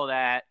 all of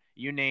that,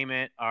 you name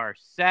it, are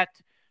set.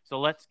 So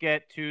let's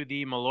get to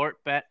the Malort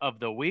Bet of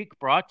the week,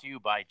 brought to you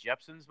by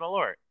Jepson's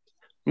Malort.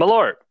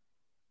 Malort,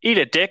 eat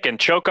a dick and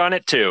choke on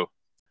it too.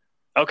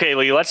 Okay,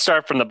 Lee, let's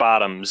start from the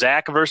bottom.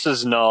 Zach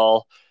versus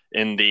Null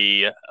in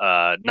the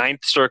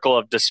ninth circle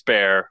of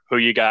despair. Who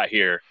you got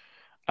here?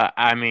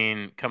 I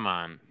mean, come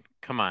on,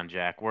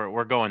 Jack.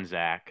 We're going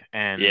Zach,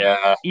 and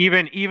yeah,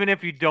 even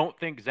if you don't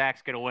think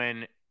Zach's gonna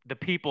win,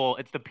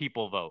 it's the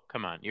people vote.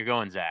 Come on, you're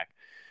going Zach.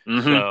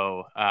 Mm-hmm.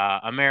 So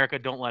America,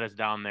 don't let us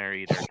down there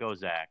either. Go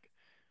Zach.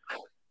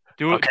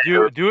 Do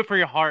it for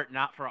your heart,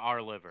 not for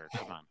our liver.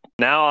 Come on.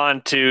 Now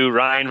on to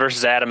Ryan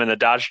versus Adam in the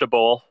Dodge to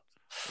Bowl.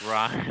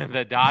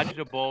 The Dodge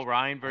to Bowl.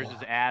 Ryan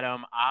versus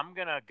Adam. I'm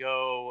gonna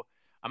go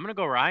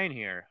Ryan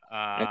here.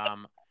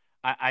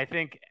 I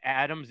think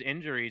Adams'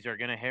 injuries are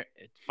going to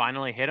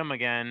finally hit him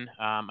again.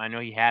 I know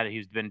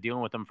he's been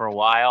dealing with them for a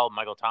while.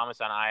 Michael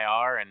Thomas on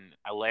IR, and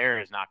Allaire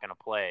is not going to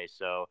play,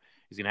 so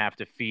he's going to have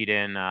to feed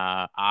in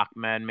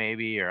Ahmed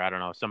maybe, or I don't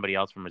know, somebody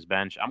else from his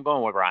bench. I'm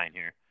going with Ryan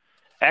here.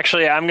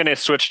 Actually, I'm going to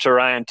switch to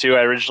Ryan too.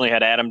 I originally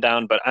had Adam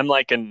down, but I'm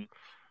liking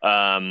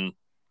Ryan's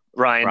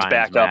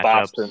backup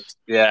options.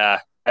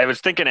 Yeah, I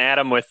was thinking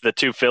Adam with the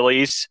two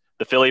Phillies,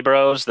 the Philly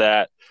Bros,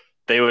 that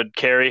they would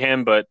carry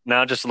him, but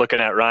now just looking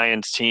at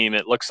Ryan's team,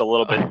 it looks a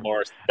little bit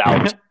more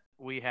stout.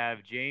 We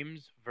have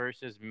James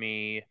versus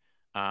me.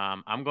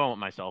 I'm going with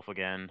myself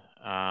again.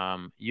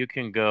 You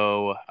can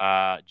go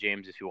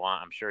James if you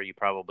want. I'm sure you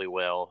probably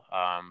will.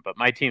 But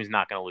my team's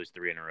not going to lose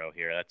 3 in a row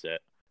here. That's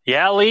it.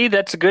 Yeah, Lee,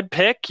 that's a good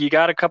pick. You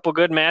got a couple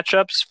good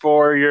matchups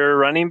for your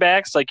running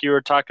backs like you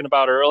were talking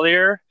about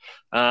earlier.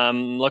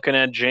 Looking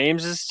at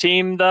James's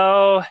team,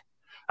 though,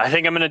 I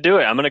think I'm going to do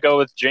it. I'm going to go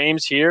with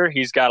James here.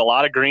 He's got a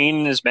lot of green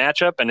in his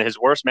matchup, and his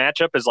worst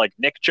matchup is like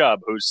Nick Chubb,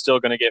 who's still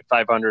going to get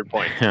 500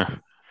 points.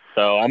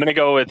 So I'm going to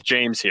go with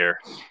James here.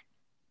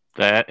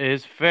 That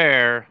is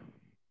fair.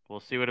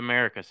 We'll see what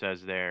America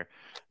says there.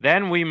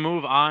 Then we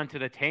move on to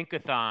the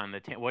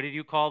Tankathon. What did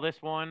you call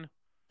this one?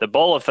 The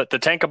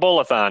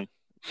Tankabolathon.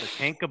 The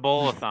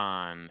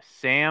Tankabolathon.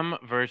 Sam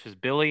versus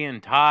Billy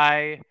and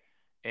Ty.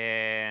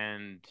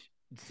 And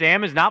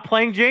Sam is not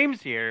playing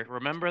James here.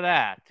 Remember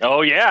that.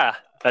 Oh, yeah.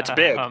 That's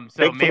big.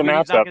 So maybe he's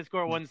not going to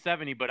score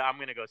 170, but I'm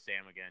going to go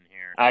Sam again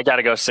here. I got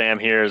to go Sam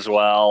here as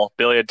well.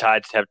 Billy and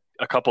Ty have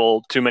a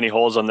couple too many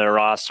holes on their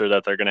roster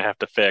that they're going to have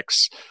to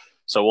fix.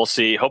 So we'll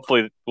see.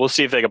 Hopefully, we'll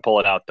see if they can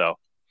pull it out, though.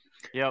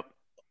 Yep.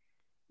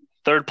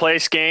 Third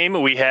place game,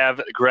 we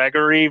have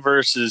Gregory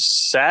versus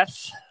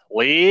Seth.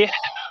 Lee,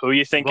 who are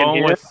you thinking Going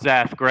here? with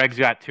Seth. Greg's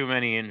got too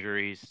many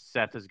injuries.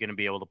 Seth is going to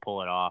be able to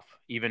pull it off,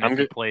 even if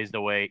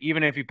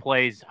he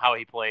plays how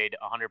he played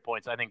 100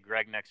 points. I think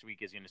Greg next week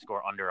is going to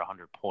score under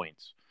 100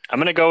 points. I'm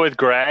going to go with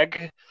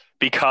Greg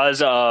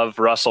because of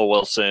Russell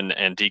Wilson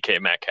and DK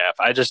Metcalf.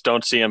 I just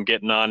don't see him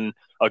getting on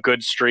a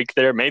good streak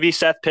there. Maybe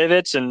Seth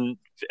pivots and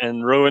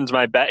ruins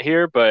my bet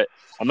here, but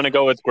I'm going to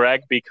go with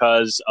Greg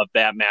because of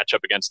that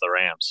matchup against the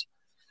Rams.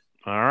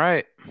 All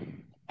right.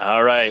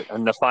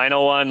 And the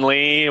final one,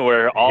 Lee,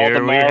 where all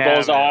the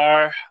marbles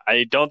are.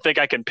 I don't think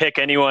I can pick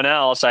anyone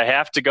else. I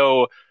have to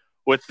go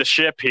with the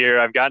ship here.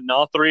 I've gotten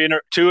all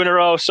 2 in a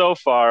row so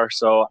far,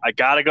 so I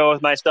got to go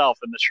with myself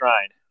in the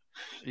shrine.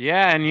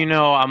 Yeah, and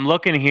I'm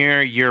looking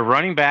here. Your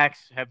running backs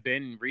have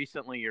been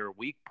recently your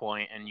weak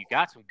point, and you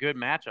got some good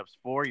matchups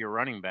for your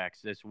running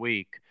backs this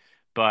week.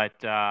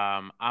 But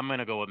I'm going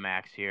to go with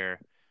Max here.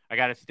 I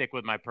got to stick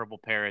with my Purple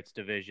Parrots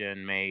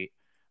division, mate.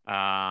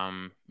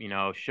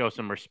 Show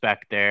some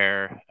respect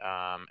there.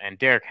 And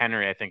Derrick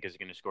Henry, I think, is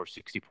going to score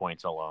 60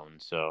 points alone.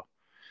 So,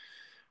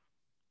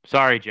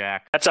 sorry,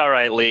 Jack. That's all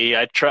right, Lee.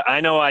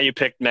 I know why you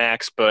picked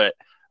Max, but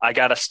I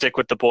got to stick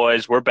with the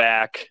boys. We're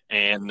back,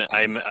 and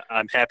I'm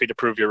happy to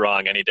prove you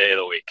wrong any day of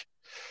the week.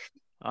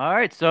 All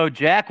right, so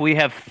Jack, we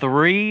have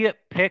 3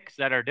 picks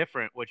that are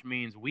different, which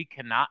means we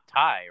cannot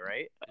tie,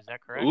 right? Is that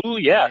correct? Ooh,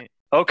 yeah. Right.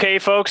 Okay,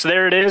 folks,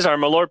 there it is. Our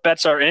Malort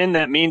bets are in.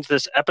 That means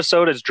this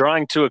episode is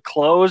drawing to a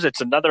close. It's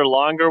another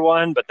longer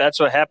one, but that's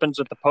what happens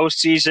with the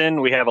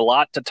postseason. We have a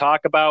lot to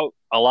talk about,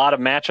 a lot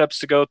of matchups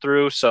to go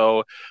through.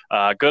 So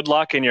good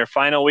luck in your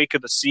final week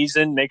of the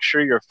season. Make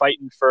sure you're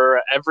fighting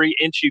for every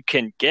inch you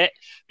can get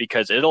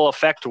because it'll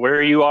affect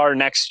where you are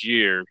next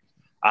year.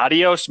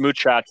 Adios,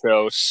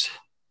 muchachos.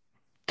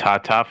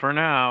 Ta-ta for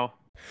now.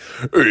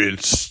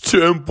 It's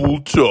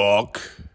Temple Talk.